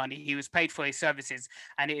ransom money, he was paid for his services,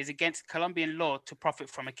 and it is against Colombian law to profit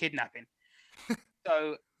from a kidnapping.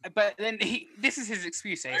 So. But then this is his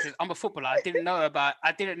excuse. He says, "I'm a footballer. I didn't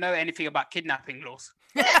know anything about kidnapping laws."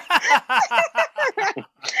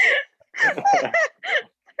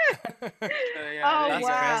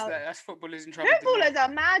 Wow. That's footballers in trouble. Footballers are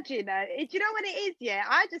mad, you know. Do you know what it is? Yeah,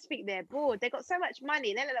 I just think they're bored. They got so much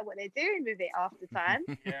money, they don't know what they're doing with it half the time.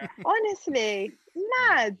 Yeah. Honestly,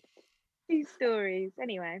 mad. These stories.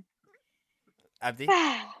 Anyway. Abdi.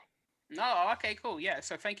 No, okay, cool. Yeah,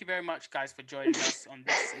 so thank you very much, guys, for joining us on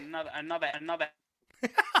this another. Another.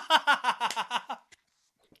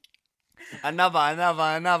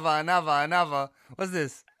 What's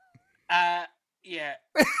this? Yeah.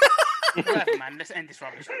 Whatever, man. Let's end this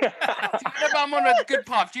rubbish. Whenever I'm on a good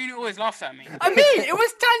path, Julie always laughs at me. I mean, it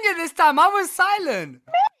was Tanya this time. I was silent.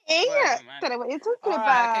 Yeah, don't know what you're talking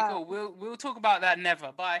about. Okay, cool. We'll talk about that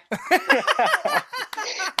never. Bye.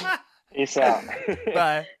 Peace out.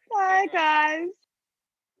 Bye. Bye, guys.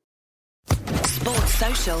 Sports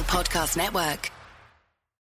Social Podcast Network.